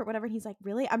Thrawn expert, whatever. And he's like,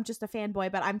 really? I'm just a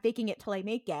fanboy, but I'm faking it till I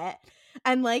make it.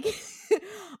 And like,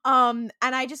 and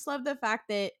I just love the fact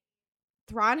that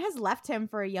Thrawn has left him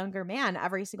for a younger man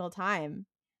every single time.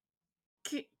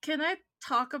 Can I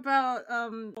talk about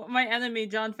my enemy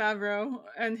Jon Favreau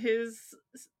and his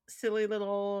silly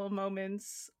little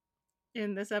moments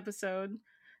in this episode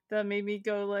that made me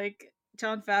go like,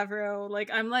 Jon Favreau,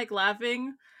 like I'm like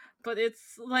laughing, but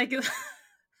it's like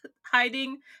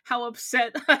hiding how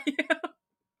upset I am.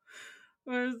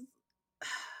 Whereas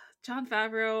Jon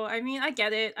Favreau, I mean, I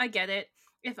get it.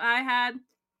 If I had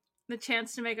the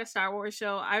chance to make a Star Wars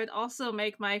show, I would also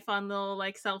make my fun little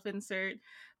like self-insert.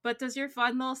 But does your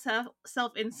fun little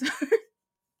self-insert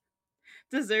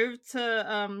deserve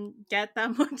to get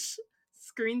that much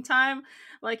screen time?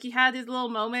 Like, he had his little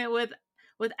moment with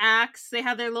Axe. They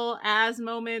had their little Az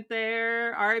moment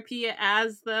there. R.I.P.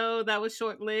 Az, though. That was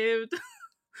short-lived.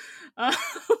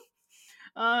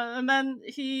 And then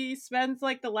he spends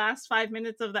like the last 5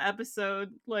 minutes of the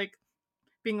episode like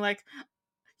being like,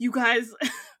 you guys,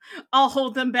 I'll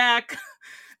hold them back.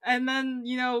 And then,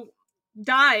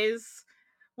 dies.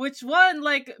 Which one,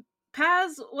 like,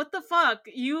 Paz, what the fuck?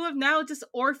 You have now just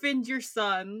orphaned your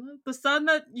son. The son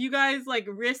that you guys, like,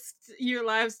 risked your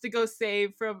lives to go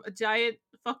save from a giant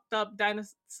fucked up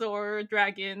dinosaur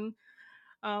dragon.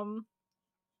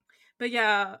 But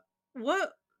yeah,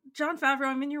 what, Jon Favreau,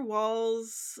 I'm in your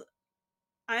walls.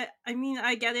 I mean,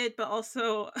 I get it, but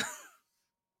also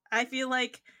I feel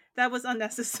like that was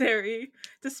unnecessary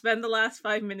to spend the last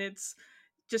 5 minutes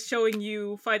just showing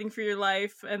you fighting for your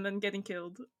life and then getting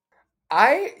killed.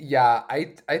 I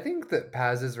think that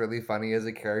Paz is really funny as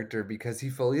a character because he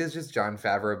fully is just Jon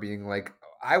Favreau being like,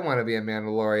 I want to be a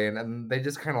Mandalorian, and they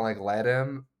just kind of like let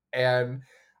him. And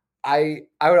I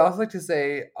would also like to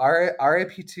say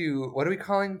RIP to, what are we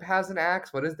calling Paz and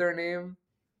Axe? What is their name?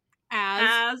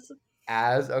 Az.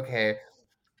 Okay.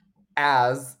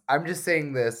 As I'm just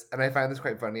saying this, and I find this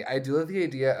quite funny. I do love the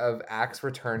idea of Axe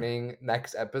returning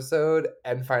next episode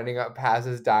and finding out Paz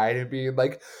has died and being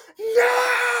like,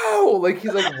 no! Like,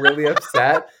 he's like really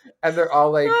upset. And they're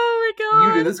all like, oh my God,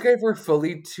 you knew this guy for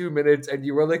fully 2 minutes and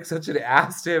you were like such an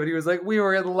ass to him. And he was like, we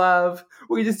were in love.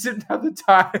 We just didn't have the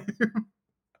time.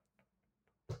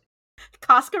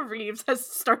 Casca Reeves has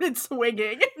started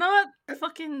swinging. Not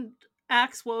fucking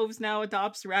Axe Woves now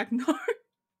adopts Ragnar.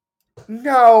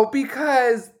 No,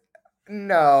 because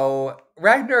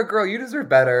Ragnar, girl, you deserve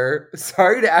better.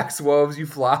 Sorry to Axe Wolves, you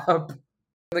flop.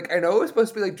 Like, I know it was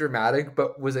supposed to be like dramatic,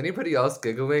 but was anybody else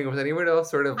giggling? Was anyone else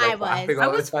sort of like laughing I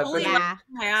all was the fully time? laughing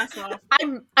my ass off.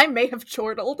 I may have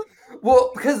chortled.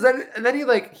 Well, because then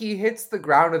he hits the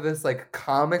ground with this like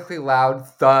comically loud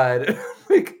thud.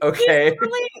 Like, okay, He's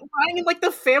really lying in like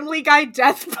the Family Guy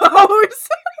death pose.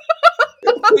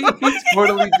 he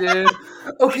totally did.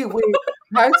 Okay, wait.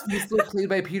 Paz Vizsla played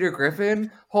by Peter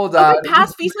Griffin. Hold on.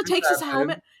 Paz Vizsla takes his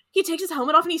helmet. He takes his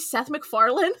helmet off and he's Seth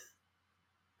MacFarlane.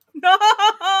 No!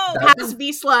 That Paz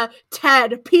Vizsla,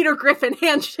 Ted, Peter Griffin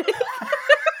handshake.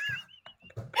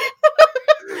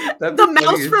 That'd The be mouse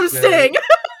funny as from shit. Sing.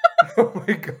 Oh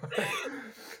my god.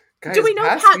 Guys, Do we know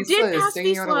Paz did Vizsla is Paz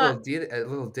singing on a Vizsla,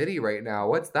 little ditty right now.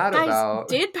 What's that guys, about?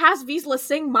 did Paz Vizsla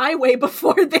sing My Way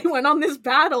before they went on this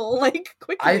battle? Like,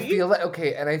 quickly. I feel like,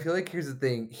 okay, and I feel like here's the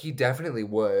thing. He definitely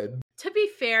would. To be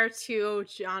fair to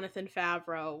Jonathan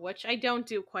Favreau, which I don't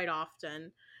do quite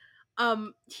often,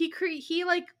 he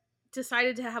like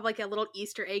decided to have like a little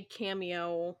Easter egg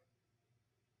cameo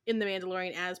in The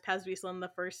Mandalorian as Paz Vizsla in the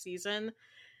first season.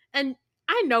 And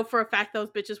I know for a fact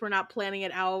those bitches were not planning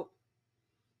it out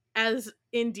as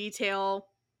in detail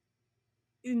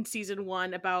in season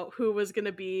 1 about who was going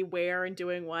to be where and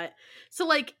doing what. So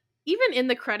like even in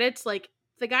the credits, like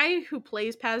the guy who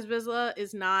plays Paz Vizsla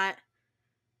is not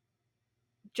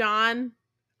John.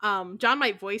 John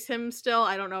might voice him still.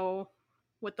 I don't know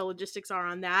what the logistics are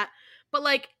on that. But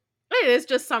like it is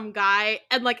just some guy,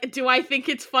 and like do I think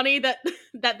it's funny that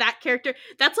that character,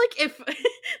 that's like if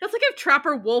that's like if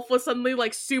Trapper Wolf was suddenly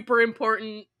like super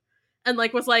important and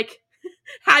like was like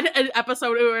had an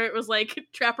episode where it was like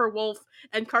Trapper Wolf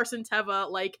and Carson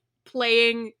Teva like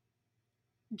playing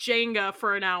Jenga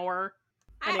for an hour.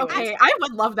 Anyways. Okay, I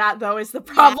would love that though, is the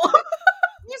problem.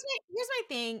 Here's my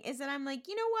thing is that I'm like,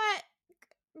 you know what?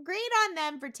 Great on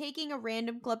them for taking a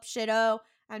random Club Shido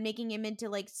and making him into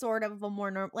like sort of a more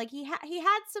normal. Like he did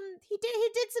some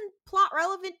plot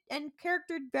relevant and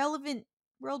character relevant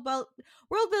world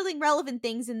building relevant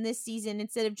things in this season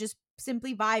instead of just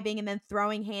simply vibing and then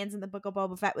throwing hands in the Book of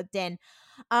Boba Fett with Din.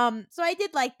 So I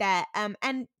did like that.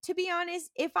 And to be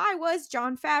honest, if I was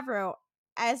Jon Favreau,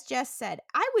 as Jess said,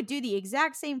 I would do the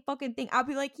exact same fucking thing. I'll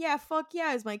be like, yeah, fuck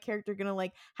yeah, is my character gonna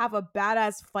like have a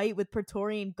badass fight with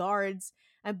Praetorian guards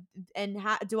and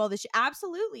do all this shit?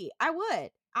 Absolutely, I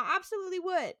would. I absolutely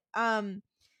would. I mean,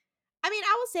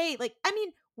 I will say, like, I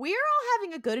mean, we're all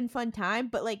having a good and fun time,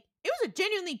 but like, it was a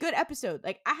genuinely good episode.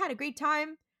 Like, I had a great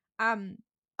time.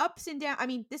 Ups and downs. I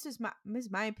mean, this is my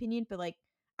opinion, but like,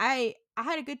 I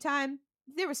had a good time.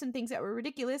 There were some things that were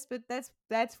ridiculous, but that's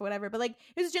whatever. But like,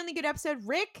 it was a genuinely good episode.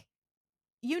 Rick,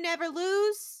 you never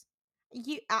lose.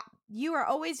 You are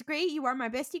always great. You are my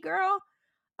bestie girl.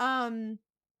 I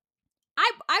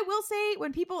will say,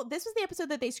 when people, this was the episode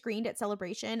that they screened at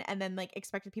Celebration and then like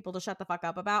expected people to shut the fuck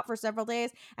up about for several days,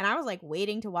 and I was like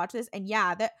waiting to watch this, and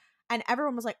yeah, and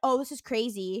everyone was like, oh, this is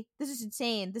crazy, this is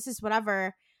insane, this is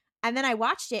whatever. And then I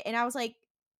watched it and I was like,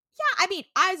 yeah, I mean,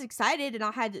 I was excited and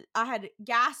I had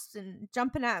gasps and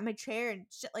jumping out of my chair and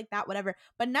shit like that, whatever,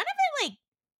 but none of it like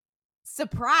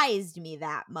surprised me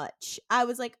that much. I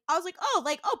was like,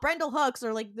 oh, Brendel Hooks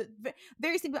or like the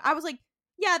various things. I was like,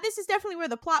 yeah, this is definitely where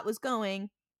the plot was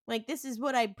going. Like, this is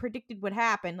what I predicted would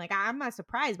happen. Like, I'm not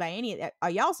surprised by any of that.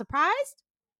 Are y'all surprised?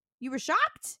 You were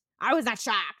shocked? I was not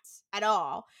shocked at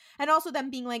all. And also them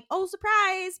being like, oh,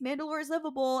 surprise, Mandalore is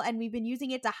livable and we've been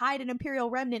using it to hide an Imperial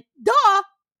remnant. Duh!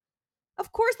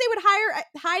 Of course they would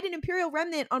hide an Imperial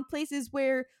remnant on places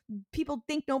where people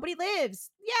think nobody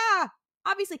lives. Yeah,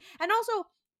 obviously. And also,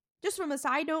 just from a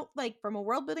side note, like from a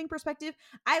world building perspective,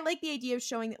 I like the idea of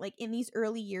showing that like in these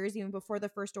early years, even before the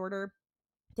First Order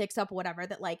picks up whatever,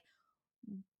 that like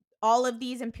all of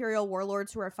these Imperial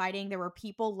warlords who are fighting, there were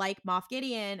people like Moff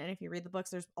Gideon, and if you read the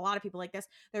books, there's a lot of people like this.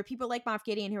 There are people like Moff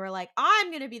Gideon who are like, I'm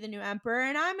going to be the new emperor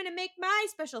and I'm going to make my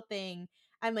special thing.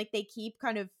 And like they keep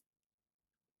kind of,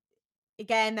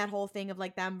 again, that whole thing of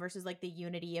like them versus like the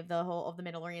unity of the whole of the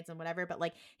Mandalorians and whatever. But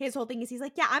like his whole thing is he's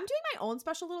like, yeah, I'm doing my own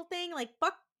special little thing. Like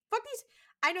fuck these.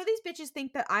 I know these bitches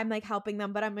think that I'm like helping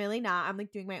them, but I'm really not. I'm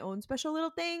like doing my own special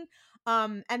little thing.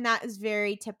 And that is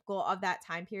very typical of that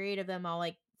time period of them all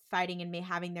like fighting and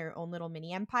having their own little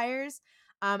mini empires.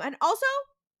 And also,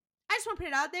 I just want to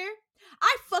put it out there,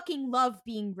 I fucking love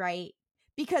being right.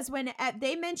 Because when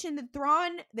they mentioned the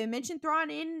Thrawn, they mentioned Thrawn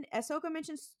in Ahsoka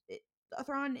mentions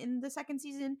Thrawn in the second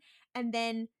season, and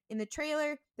then in the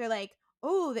trailer they're like,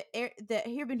 oh,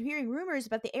 you've been hearing rumors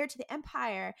about the heir to the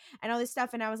Empire and all this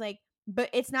stuff, and I was like, but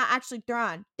it's not actually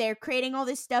Thrawn. They're creating all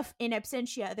this stuff in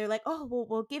absentia. They're like, oh,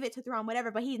 we'll give it to Thrawn, whatever,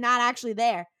 but he's not actually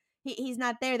there. He's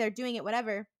not there. They're doing it,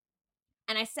 whatever.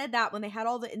 And I said that when they had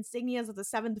all the insignias of the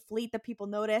 7th Fleet that people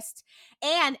noticed.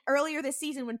 And earlier this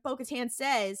season when Focus Hand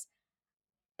says,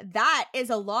 that is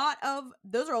a lot of,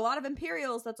 those are a lot of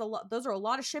Imperials. Those are a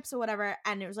lot of ships or whatever.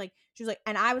 And it was like, she was like,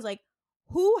 and I was like,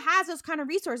 who has those kind of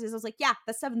resources? I was like, yeah,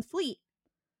 the 7th Fleet.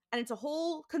 And it's a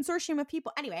whole consortium of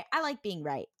people. Anyway, I like being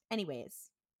right.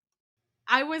 Anyways.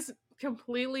 I was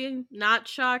completely not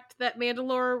shocked that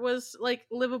Mandalore was like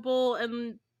livable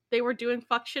and they were doing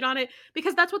fuck shit on it,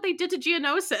 because that's what they did to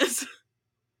Geonosis.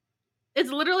 It's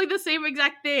literally the same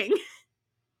exact thing.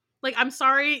 Like, I'm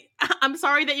sorry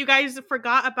that you guys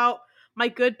forgot about my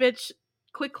good bitch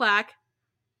Quick Clack,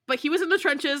 but he was in the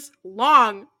trenches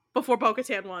long before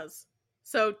Bo-Katan was.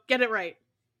 So get it right.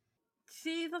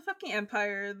 See, the fucking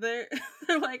Empire, they're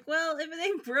like, well, if it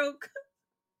ain't broke,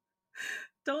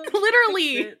 don't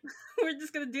Literally. fix it. We're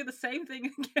just gonna do the same thing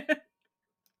again.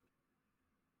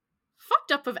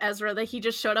 Fucked up of Ezra that he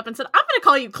just showed up and said, I'm gonna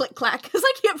call you Click Clack because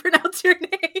I can't pronounce your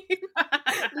name.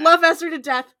 Love Ezra to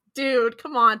death. Dude,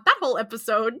 come on. That whole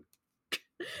episode.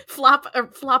 Flop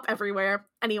everywhere.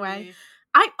 Anyway,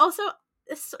 I also,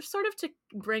 sort of to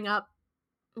bring up,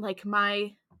 like,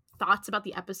 my thoughts about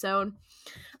the episode,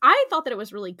 I thought that it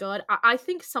was really good. I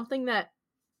think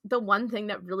the one thing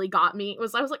that really got me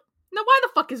was, I was like, now why the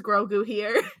fuck is Grogu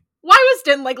here? Why was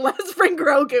Din like, let's bring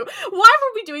Grogu? Why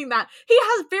were we doing that? He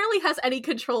barely has any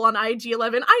control on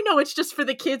IG-11. I know it's just for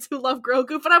the kids who love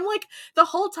Grogu, but I'm like, the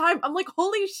whole time, I'm like,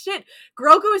 holy shit,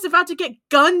 Grogu is about to get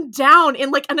gunned down in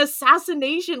like an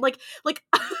assassination. Like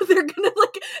they're gonna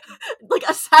like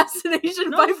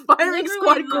assassination by firing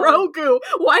squad Grogu.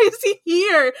 Why is he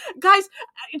here? Guys,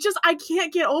 I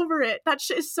can't get over it. That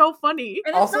shit is so funny.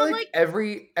 And also, like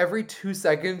every 2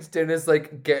 seconds, Din is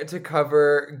like, get to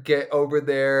cover, get over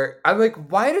there. I'm like,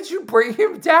 why did you bring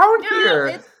him down here?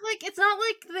 It's not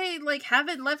like they like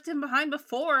haven't left him behind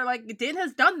before. Like, Din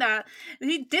has done that.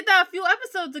 He did that a few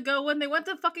episodes ago when they went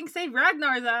to fucking save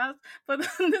Ragnar's ass. But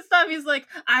then this time he's like,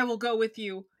 I will go with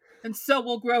you, and so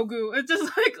will Grogu. It's just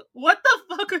like, what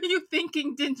the fuck are you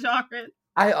thinking, Din Djarin?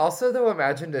 I also, though,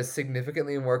 imagined a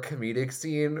significantly more comedic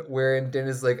scene wherein Din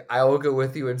is like, I will go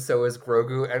with you, and so is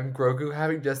Grogu, and Grogu,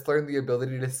 having just learned the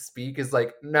ability to speak, is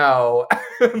like, no.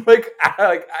 like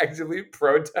actively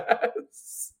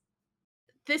protests.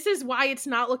 This is why it's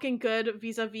not looking good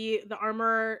vis-a-vis the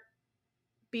armor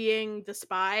being the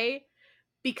spy,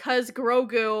 because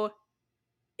Grogu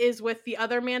is with the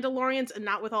other Mandalorians and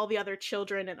not with all the other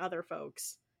children and other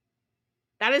folks.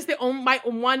 That is my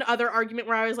one other argument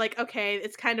where I was like, okay,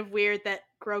 it's kind of weird that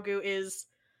Grogu is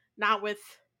not with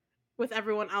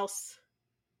everyone else.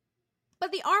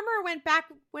 But the armor went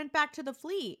back to the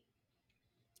fleet.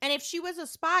 And if she was a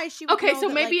spy, she would okay. know So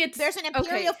that, maybe like, it's there's an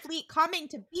Imperial fleet coming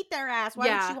to beat their ass. Why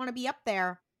would she want to be up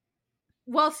there?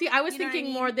 Well, see, I was You know thinking what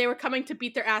I mean? more they were coming to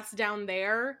beat their ass down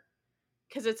there,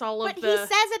 because it's all of But the. he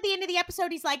says at the end of the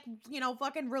episode, he's like,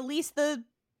 fucking release the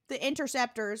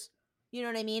interceptors. You know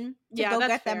what I mean? To go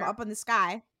get them up in the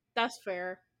sky. That's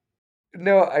fair.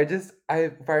 No, I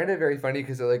find it very funny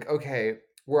because they're like, okay,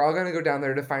 we're all gonna go down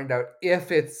there to find out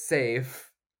if it's safe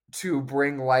to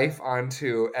bring life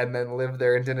onto and then live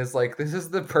there. And Din is like, this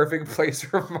is the perfect place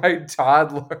for my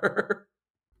toddler.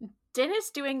 Din is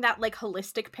doing that, like,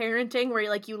 holistic parenting where,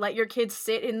 like, you let your kids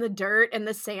sit in the dirt and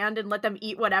the sand and let them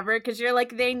eat whatever, because you're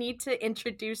like, they need to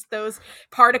introduce those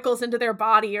particles into their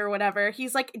body or whatever.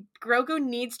 He's like, Grogu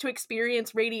needs to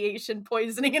experience radiation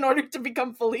poisoning in order to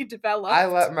become fully developed. I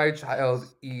let my child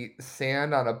eat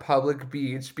sand on a public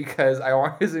beach because I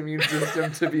want his immune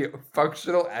system to be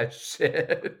functional as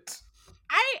shit.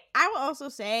 I will also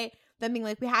say them being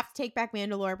like, we have to take back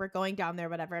Mandalore, we're going down there,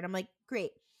 whatever. And I'm like,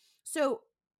 great. So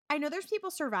I know there's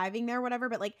people surviving there, whatever,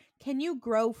 but like, can you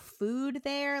grow food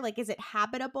there? Like, is it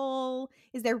habitable?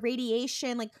 Is there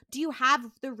radiation? Like, do you have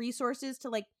the resources to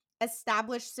like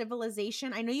establish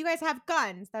civilization? I know you guys have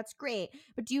guns. That's great.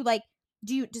 But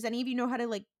does any of you know how to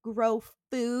like grow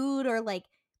food, or like,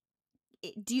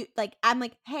 I'm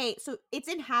like, hey, so it's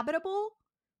inhabitable?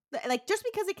 Like, just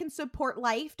because it can support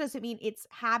life doesn't mean it's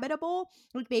habitable.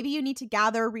 Like, maybe you need to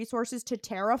gather resources to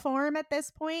terraform at this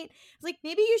point. It's like,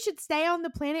 maybe you should stay on the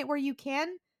planet where you can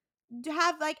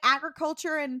have like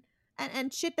agriculture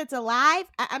and shit that's alive.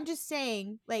 I'm just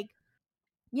saying, like,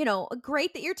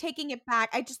 great that you're taking it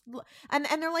back. And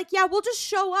they're like, yeah, we'll just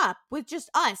show up with just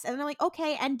us. And they're like,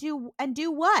 okay, and do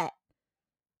what?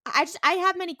 I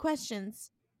have many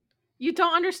questions. You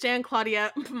don't understand,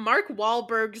 Claudia. Mark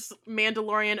Wahlberg's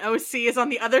Mandalorian OC is on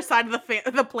the other side of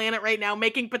the planet right now,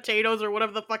 making potatoes or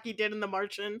whatever the fuck he did in The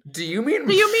Martian. Do you mean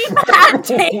Matt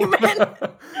Damon?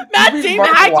 Matt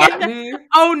Damon.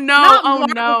 Oh no! Not oh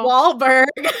Mark no! Wahlberg.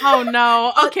 Oh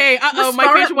no! Okay. Oh, my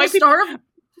favorite white people.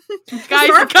 Guys.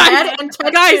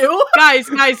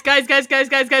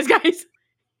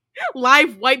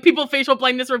 Live white people facial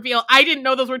blindness reveal. I didn't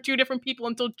know those were two different people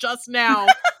until just now.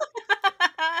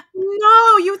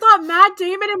 No, you thought Matt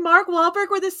Damon and Mark Wahlberg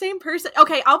were the same person.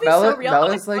 Okay, I'll be so real.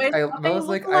 Mel is like, I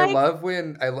love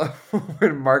when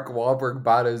Mark Wahlberg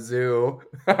bought a zoo.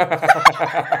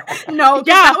 No,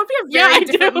 that would be a very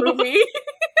different movie.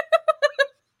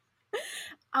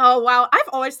 Oh wow, I've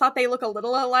always thought they look a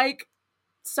little alike,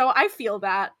 so I feel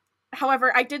that.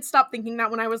 However, I did stop thinking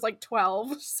that when I was like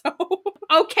 12, so.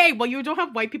 Okay, well, you don't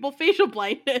have white people facial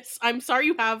blindness. I'm sorry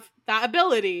you have that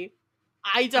ability.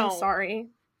 I don't. I'm sorry.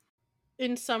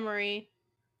 In summary,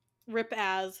 rip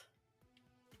as.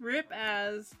 Rip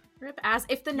as. Rip as.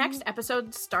 If the next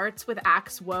episode starts with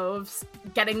Axe Woves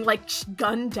getting, like,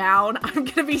 gunned down, I'm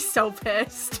gonna be so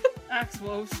pissed. Axe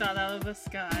Wolf shot out of the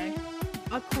sky.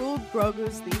 A cruel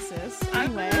Grogu's thesis.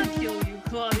 I'm Anyway. gonna kill you,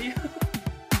 Claudia.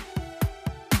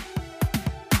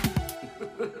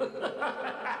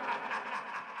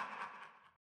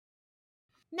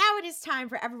 Now it is time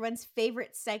for everyone's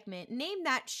favorite segment, Name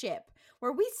That Ship,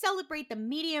 where we celebrate the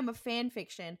medium of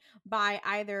fanfiction by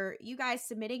either you guys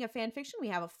submitting a fanfiction, we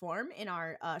have a form in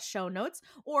our show notes,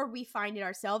 or we find it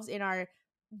ourselves in our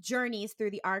journeys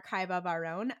through the archive of our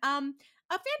own.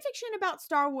 A fanfiction about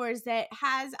Star Wars that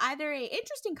has either an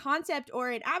interesting concept or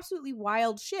an absolutely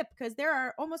wild ship, because there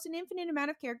are almost an infinite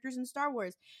amount of characters in Star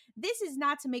Wars. This is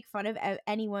not to make fun of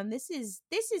anyone. This is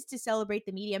to celebrate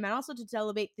the medium and also to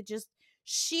celebrate the just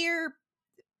sheer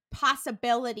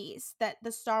possibilities that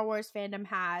the Star Wars fandom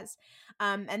has,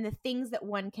 and the things that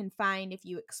one can find if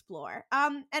you explore.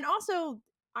 And also,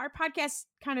 our podcast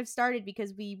kind of started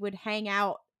because we would hang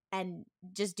out and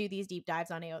just do these deep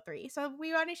dives on AO3. So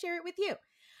we want to share it with you.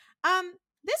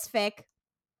 This fic,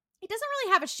 it doesn't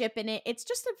really have a ship in it. It's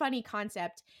just a funny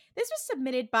concept. This was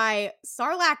submitted by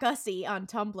Sarlacc Ussie on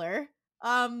Tumblr.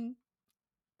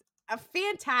 A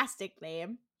fantastic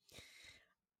name.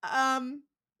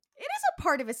 It is a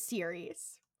part of a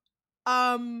series.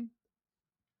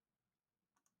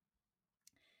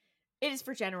 It is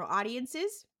for general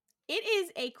audiences. It is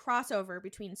a crossover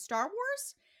between Star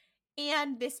Wars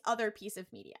and this other piece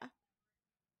of media.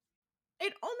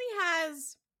 It only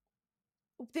has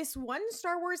this one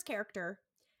Star Wars character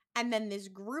and then this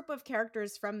group of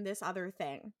characters from this other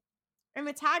thing. And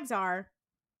the tags are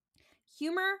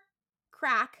humor,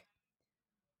 crack,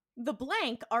 the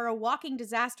blank are a walking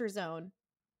disaster zone.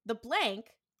 The blank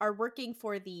are working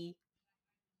for the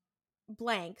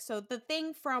blank. So the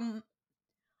thing from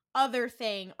other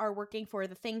thing are working for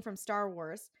the thing from Star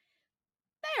Wars.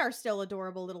 They are still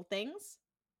adorable little things.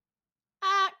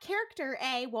 Character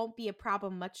A won't be a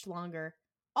problem much longer.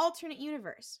 Alternate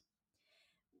universe.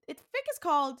 Its fic is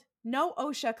called No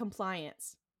OSHA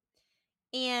Compliance.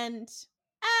 And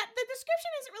the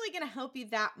description isn't really going to help you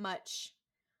that much.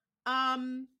 I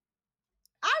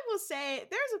will say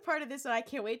there's a part of this that I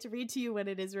can't wait to read to you when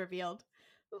it is revealed.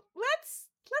 Let's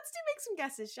make some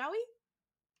guesses, shall we?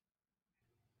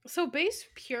 So based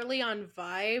purely on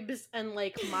vibes and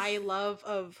like my love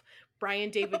of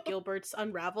Brian David Gilbert's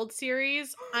Unraveled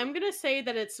series, I'm gonna say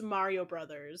that it's Mario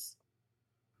Brothers.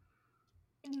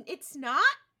 It's not,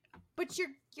 but you're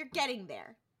getting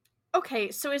there.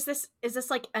 Okay, so is this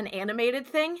like an animated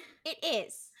thing? It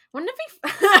is. Wouldn't it be?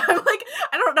 I'm like,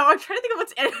 I don't know. I'm trying to think of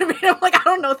what's animated. I'm like, I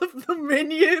don't know. The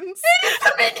Minions. It is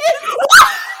the Minions.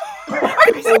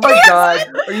 Oh my god!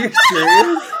 Are you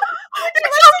serious?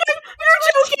 You're joking. You're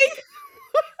joking.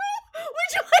 Would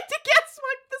you like to guess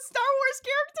what the Star Wars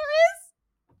character is?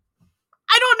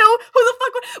 I don't know who the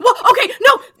fuck. Well, okay,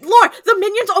 no, Lore. The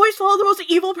Minions always follow the most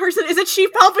evil person. Is it Chief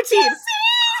Palpatine? Yes,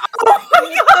 oh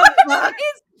my god!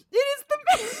 It is the.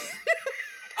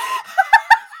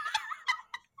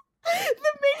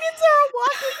 The Minions are a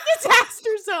walking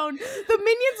disaster zone. The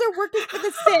Minions are working for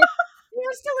the Sith.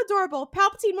 They're still adorable.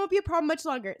 Palpatine won't be a problem much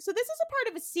longer. So this is a part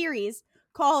of a series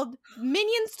called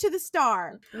Minions to the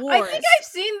Star Wars. I think I've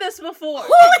seen this before.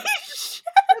 Holy shit!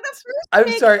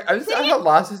 I'm sorry. I'm not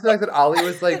lost in the fact that Ollie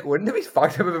was like, "Wouldn't it be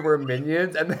fucked up if it were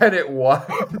Minions?" And then it was.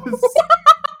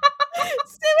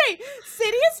 Wait,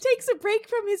 Sidious takes a break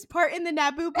from his part in the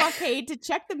Naboo blockade to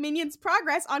check the Minions'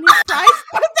 progress on his prize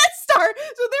Death Star.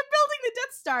 So they're building the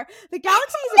Death Star. The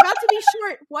galaxy is about to be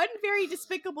short one very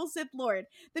despicable Sith Lord.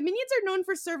 The Minions are known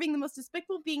for serving the most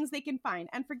despicable beings they can find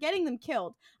and for getting them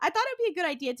killed. I thought it would be a good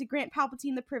idea to grant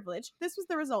Palpatine the privilege. This was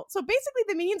the result. So basically,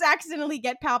 the Minions accidentally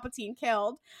get Palpatine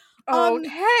killed. Okay.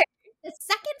 The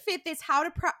second fic is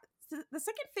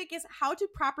how to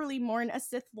properly mourn a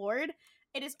Sith Lord.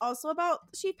 It is also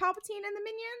about Chief Palpatine and the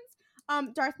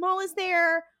Minions. Darth Maul is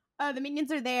there. The Minions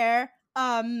are there.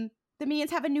 The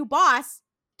Minions have a new boss,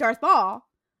 Darth Maul.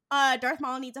 Darth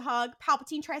Maul needs a hug.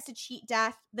 Palpatine tries to cheat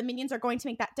death. The Minions are going to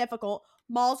make that difficult.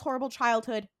 Maul's horrible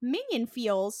childhood. Minion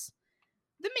feels.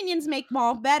 The Minions make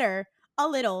Maul better. A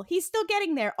little. He's still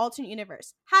getting there. Alternate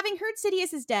universe. Having heard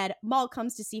Sidious is dead, Maul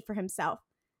comes to see for himself.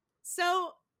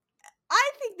 So,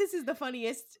 I think this is the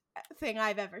funniest thing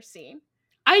I've ever seen.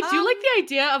 I do like the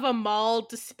idea of a Maul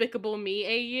Despicable Me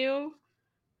AU,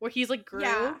 where he's like Gru.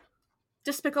 Yeah.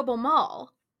 Despicable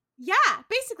Maul. Yeah,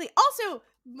 basically. Also,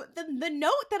 the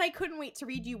note that I couldn't wait to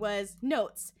read you was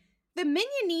notes. The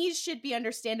Minionese should be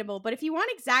understandable, but if you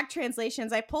want exact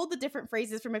translations, I pulled the different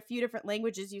phrases from a few different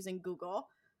languages using Google.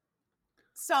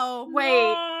 So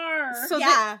Wait. So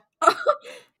yeah. Also,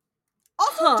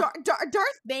 Huh.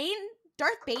 Darth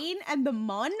Bane and the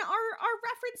Mun are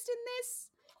referenced in this.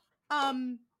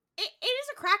 It is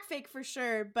a crack fake for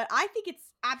sure, but I think it's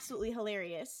absolutely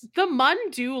hilarious. The Mun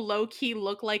do low-key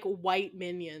look like white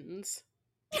minions.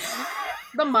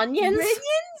 The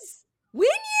Munions?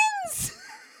 Winions?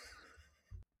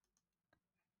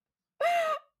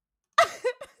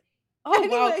 Oh,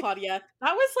 wow, Anyway. Claudia.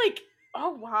 That was like,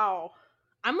 oh, wow.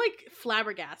 I'm like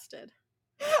flabbergasted.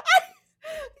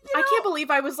 I can't believe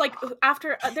I was like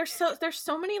after there's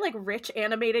so many like rich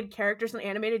animated characters and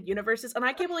animated universes, and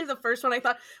I can't believe the first one I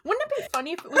thought, wouldn't it be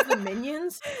funny if it was the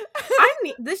Minions?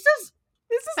 This is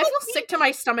I feel sick to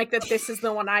my stomach that this is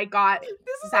the one I got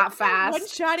that fast.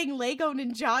 One-shotting Lego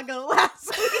Ninjago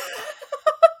last week.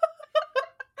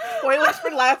 Spoilers for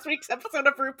last week's episode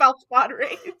of RuPaul's Pod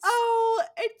Race. Oh,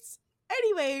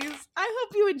 anyways, I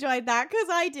hope you enjoyed that, because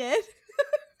I did.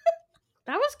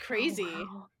 That was crazy. Oh,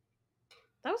 wow.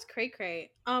 That was cray.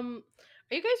 Are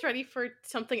you guys ready for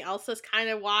something else that's kind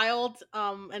of wild?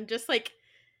 And just like,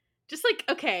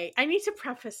 okay, I need to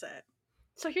preface it.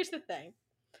 So here's the thing.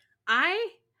 I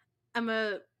am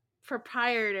a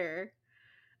proprietor,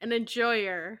 an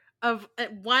enjoyer of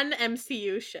one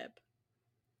MCU ship.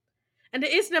 And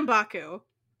it is M'Baku.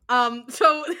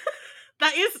 So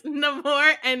that is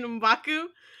Namor and M'Baku,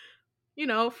 you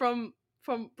know, from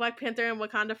Black Panther and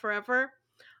Wakanda Forever.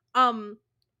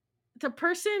 The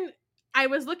person, I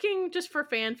was looking just for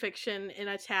fan fiction in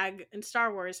a tag in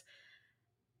Star Wars,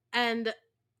 and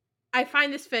I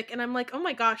find this fic, and I'm like, oh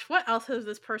my gosh, what else has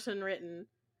this person written?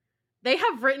 They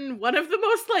have written one of the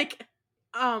most, like,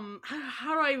 how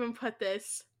do I even put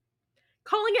this?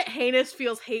 Calling it heinous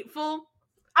feels hateful.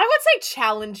 I would say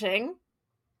challenging.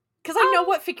 Because I know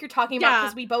what fic you're talking about,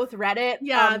 because we both read it.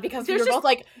 Yeah. Because we were both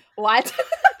like, what?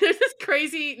 There's this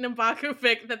crazy M'Baku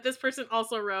fic that this person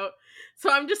also wrote.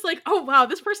 So I'm just like, oh wow,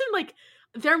 this person, like,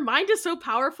 their mind is so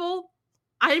powerful.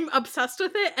 I'm obsessed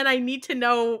with it, and I need to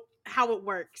know how it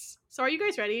works. So are you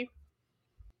guys ready?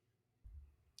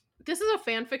 This is a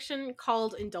fan fiction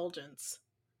called Indulgence.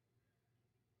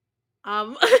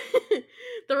 The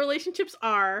relationships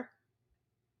are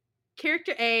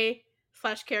character A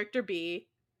 / character B,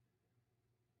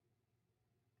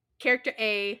 character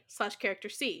A / character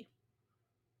C.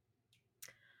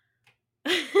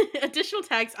 Additional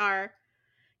tags are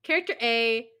character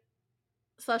A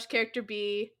 / character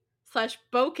B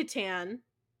 / Bo-Katan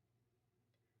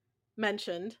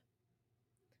mentioned.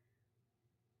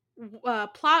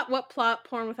 Plot, what plot,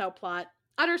 porn without plot,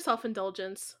 utter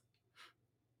self-indulgence.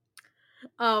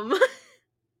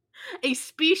 A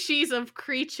species of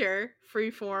creature,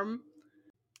 freeform.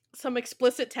 Some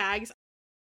explicit tags.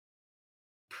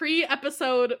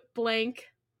 Pre-episode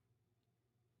blank.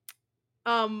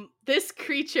 This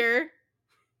creature,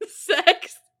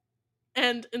 sex,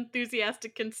 and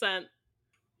enthusiastic consent.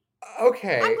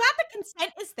 Okay. I'm glad the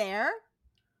consent is there.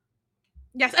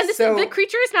 Yes, and the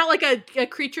creature is not like a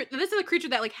creature. This is a creature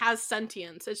that like has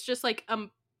sentience. It's just like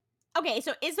Okay,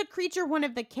 so is the creature one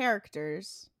of the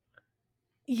characters?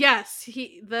 Yes,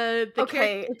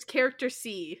 Okay. it's character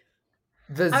C.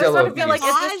 The I was about to Zillow feel like,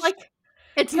 Beast. is this like...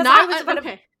 It's 'cause not I was about to-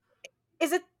 okay.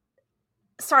 Is it...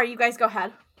 Sorry, you guys go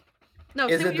ahead. No,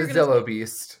 Is say it what the you're gonna Zillow say.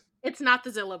 Beast? It's not the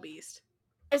Zillow Beast.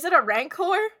 Is it a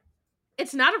Rancor?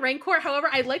 It's not a Rancor. However,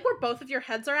 I like where both of your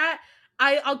heads are at.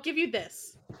 I'll give you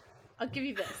this.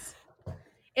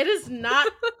 It is not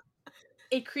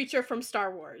a creature from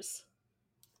Star Wars.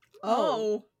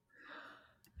 Oh.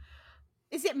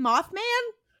 Is it Mothman?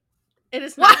 It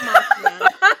is not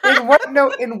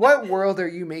Mothman. In what world are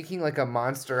you making like a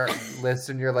monster list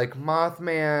and you're like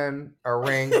Mothman or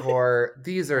Rancor?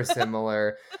 These are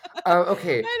similar.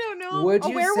 Okay. I don't know. Would A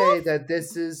you werewolf? say that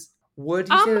this is? Would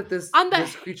you say that this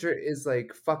the- creature is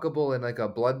like fuckable in like a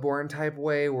Bloodborne type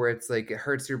way, where it's like it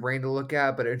hurts your brain to look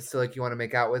at, but it's still like you want to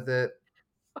make out with it?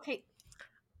 Okay.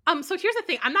 So here's the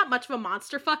thing. I'm not much of a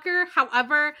monster fucker.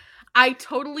 However, I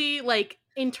totally like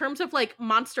in terms of like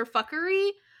monster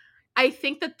fuckery, I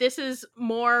think that this is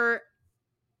more.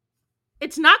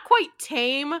 It's not quite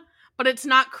tame, but it's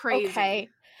not crazy. Okay.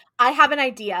 I have an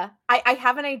idea. I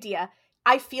have an idea.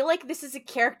 I feel like this is a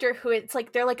character who it's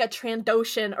like they're like a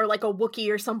Trandoshan or like a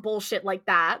Wookiee or some bullshit like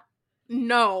that.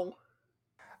 No.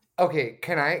 Okay,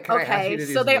 can I ask you to Okay, do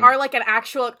so they something? are like an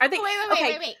actual. I think.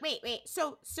 Wait.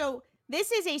 So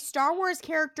this is a Star Wars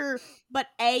character, but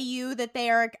AU that they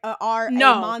are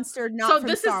No. a monster, not So from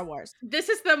this Star is- Wars. This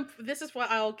is what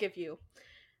I'll give you.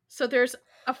 So there's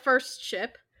a first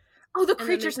ship. Oh, the then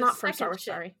creature's there's a not from Star second Wars,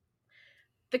 ship. sorry.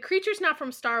 The creature's not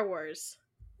from Star Wars.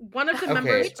 One of the Okay.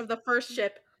 members of the first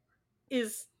ship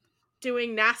is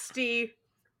doing nasty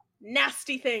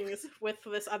things with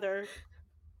this other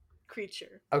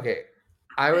creature. Okay.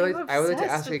 I would I'm like to obsessed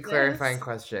ask a with clarifying this.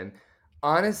 question.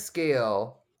 On a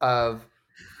scale of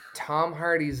Tom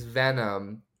Hardy's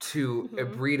Venom to Mhm.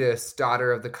 Ibridis,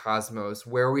 Daughter of the Cosmos,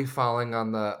 where are we falling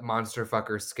on the monster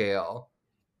fucker scale?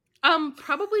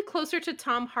 Probably closer to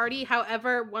Tom Hardy.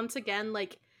 However, once again,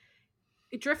 like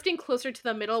drifting closer to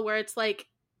the middle where it's like,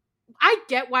 I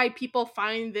get why people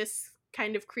find this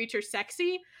kind of creature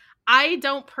sexy. I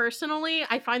don't personally.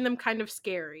 I find them kind of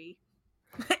scary.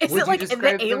 Is Would it you like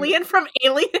describe the them- alien from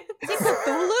Alien? Is it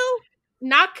Cthulhu?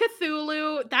 Not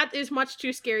Cthulhu. That is much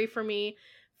too scary for me.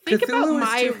 Think about Cthulhu is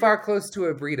my too far close to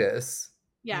Ibridis.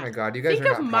 Yeah. Oh my god, you guys Think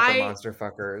are of not proper my- monster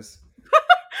fuckers.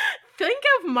 Think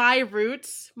of my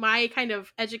roots, my kind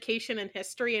of education and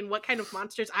history, and what kind of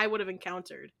monsters I would have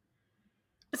encountered.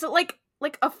 Is it like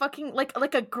a fucking like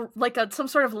a some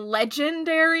sort of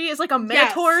legendary? Is like a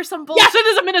minotaur or some bullshit? Yes, it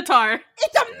is a minotaur.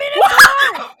 It's a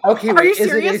minotaur! Okay, Are wait, you is it a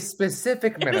serious?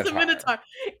 specific It minotaur? is a minotaur.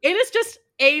 It is just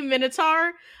a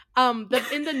minotaur.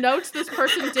 In the notes, this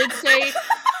person did say.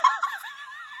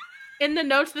 In the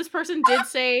notes, this person did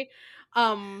say,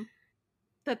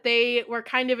 that they were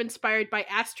kind of inspired by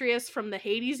Astrius from the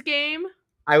Hades game.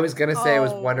 I was gonna say I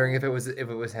was Oh. wondering if it was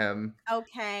him.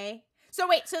 Okay. So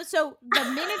wait, so the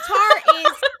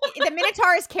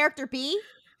Minotaur is character B?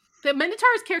 The Minotaur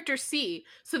is character C.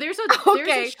 So there's a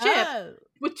Okay. ship Oh.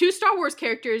 with two Star Wars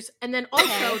characters, and then also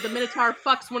Okay. the Minotaur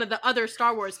fucks one of the other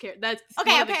Star Wars characters. That's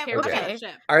Okay, one of the okay, characters okay. on the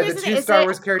ship. Are Here's the the two thing, Star is it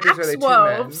Wars characters are they two men?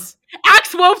 Axewolves?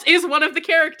 Axewolves is one of the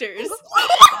characters.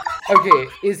 Okay,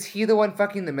 is he the one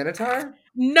fucking the minotaur?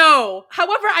 No.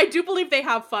 However, I do believe they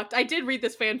have fucked. I did read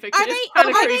this fanfiction. Are It's they- kind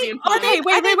of are crazy they- and are fun. they-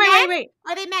 Wait.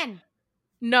 Are they men?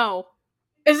 No.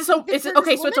 Is this a This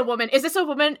okay? So it's a woman. Is this a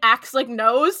woman? Axe like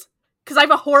knows? Because I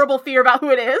have a horrible fear about who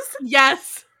it is.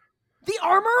 Yes. The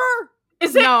armorer?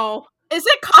 Is it? No. Is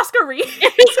it Casca Reed?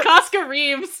 It's Casca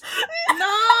Reeves.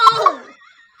 No!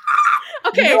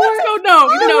 Okay, You know let's go. No.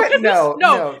 You know what? Because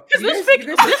No. Because You this guys- fic.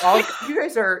 you guys are all- you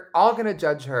guys are all gonna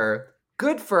judge her.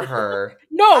 Good for her.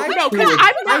 No, I because too would-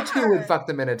 I'm I not. too would fuck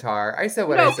the minotaur. I said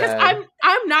what No, I because said.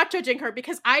 I'm not judging her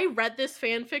because I read this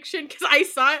fan fiction because I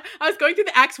saw it. I was going through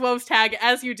the Axewolves tag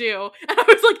as you do, and I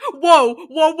was like,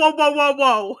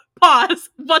 whoa, pause.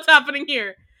 What's happening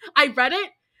here? I read it.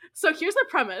 So here's the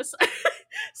premise.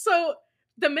 So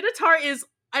the Minotaur is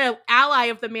an ally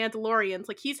of the Mandalorians.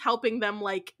 Like he's helping them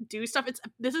like do stuff.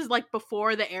 This is like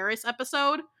before the Eris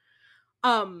episode.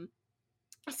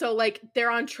 So like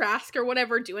they're on Trask or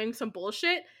whatever doing some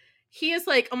bullshit. He is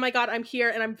like, oh my god, I'm here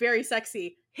and I'm very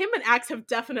sexy. Him and Axe have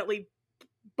definitely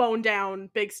boned down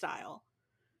big style.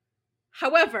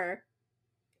 However,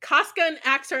 Casca and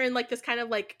Axe are in like this kind of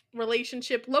like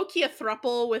relationship, low-key a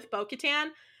throuple with Bo-Katan,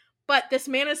 but this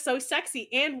man is so sexy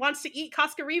and wants to eat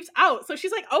Casca Reeves out. So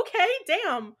she's like, okay,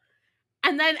 damn.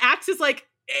 And then Axe is like,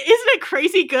 isn't it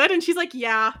crazy good? And she's like,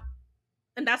 yeah.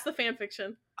 And that's the fan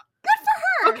fiction.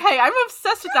 Okay, I'm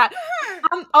obsessed with that.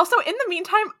 Also, in the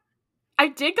meantime, I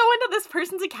did go into this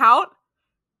person's account.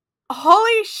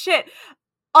 Holy shit.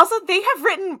 Also, they have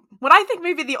written what I think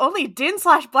may be the only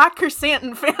Din/Black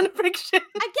Chrysanthemum fanfiction.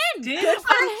 Again, Did good for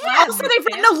some him. fun. Also, they've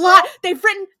written a lot. They've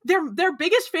written their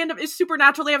biggest fandom is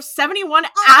Supernatural. They have 71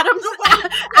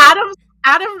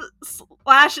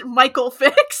 Adam/Michael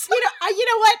fics. You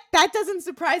know what? That doesn't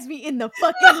surprise me in the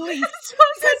fucking least.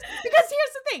 because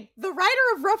here's the thing: the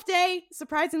writer of Rough Day,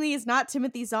 surprisingly, is not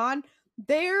Timothy Zahn.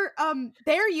 Their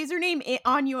username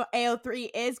on your AO3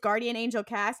 is Guardian Angel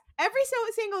Cast. Every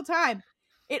single time,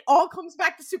 it all comes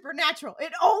back to Supernatural.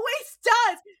 It always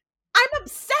does. I'm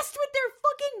obsessed with their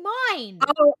fucking mind.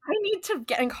 Oh, I need to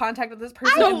get in contact with this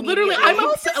person. No, literally, I'm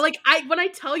immediately. upset. Like, when I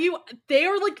tell you, they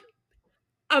are like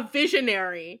a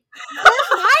visionary.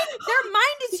 Their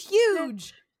mind is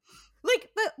huge. Like,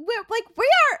 but we are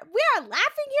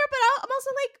laughing here, but I'm also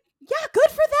like, yeah, good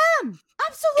for them.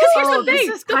 Absolutely. Because here's Oh, the this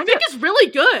thing: is the kinda- fic is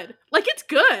really good. Like, it's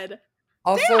good.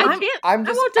 Also, I can't- I'm I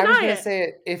just won't I'm just deny gonna it. say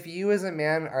it. If you as a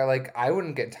man are like, I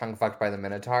wouldn't get tongue fucked by the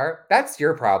Minotaur, that's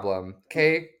your problem.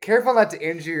 Okay? Careful not to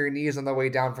injure your knees on the way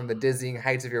down from the dizzying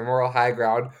heights of your moral high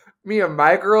ground. Me and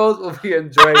my girls will be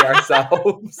enjoying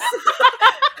ourselves.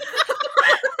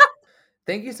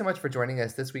 Thank you so much for joining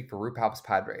us this week for RuPaul's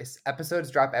Pod Race.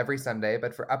 Episodes drop every Sunday,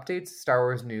 but for updates, Star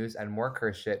Wars news, and more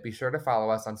curse shit, be sure to follow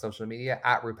us on social media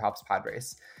at RuPaul's Pod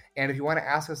Race. And if you want to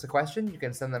ask us a question, you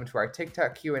can send them to our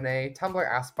TikTok Q&A,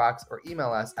 Tumblr Askbox, or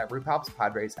email us at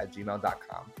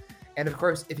rupaulspodrace@gmail.com. And of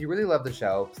course, if you really love the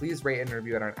show, please rate and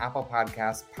review it on Apple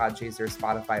Podcasts, Podchaser,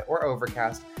 Spotify, or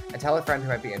Overcast, and tell a friend who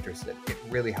might be interested. It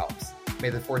really helps. May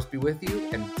the force be with you,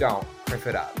 and don't criff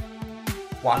it up.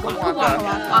 Waka waka.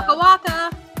 Waka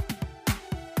waka.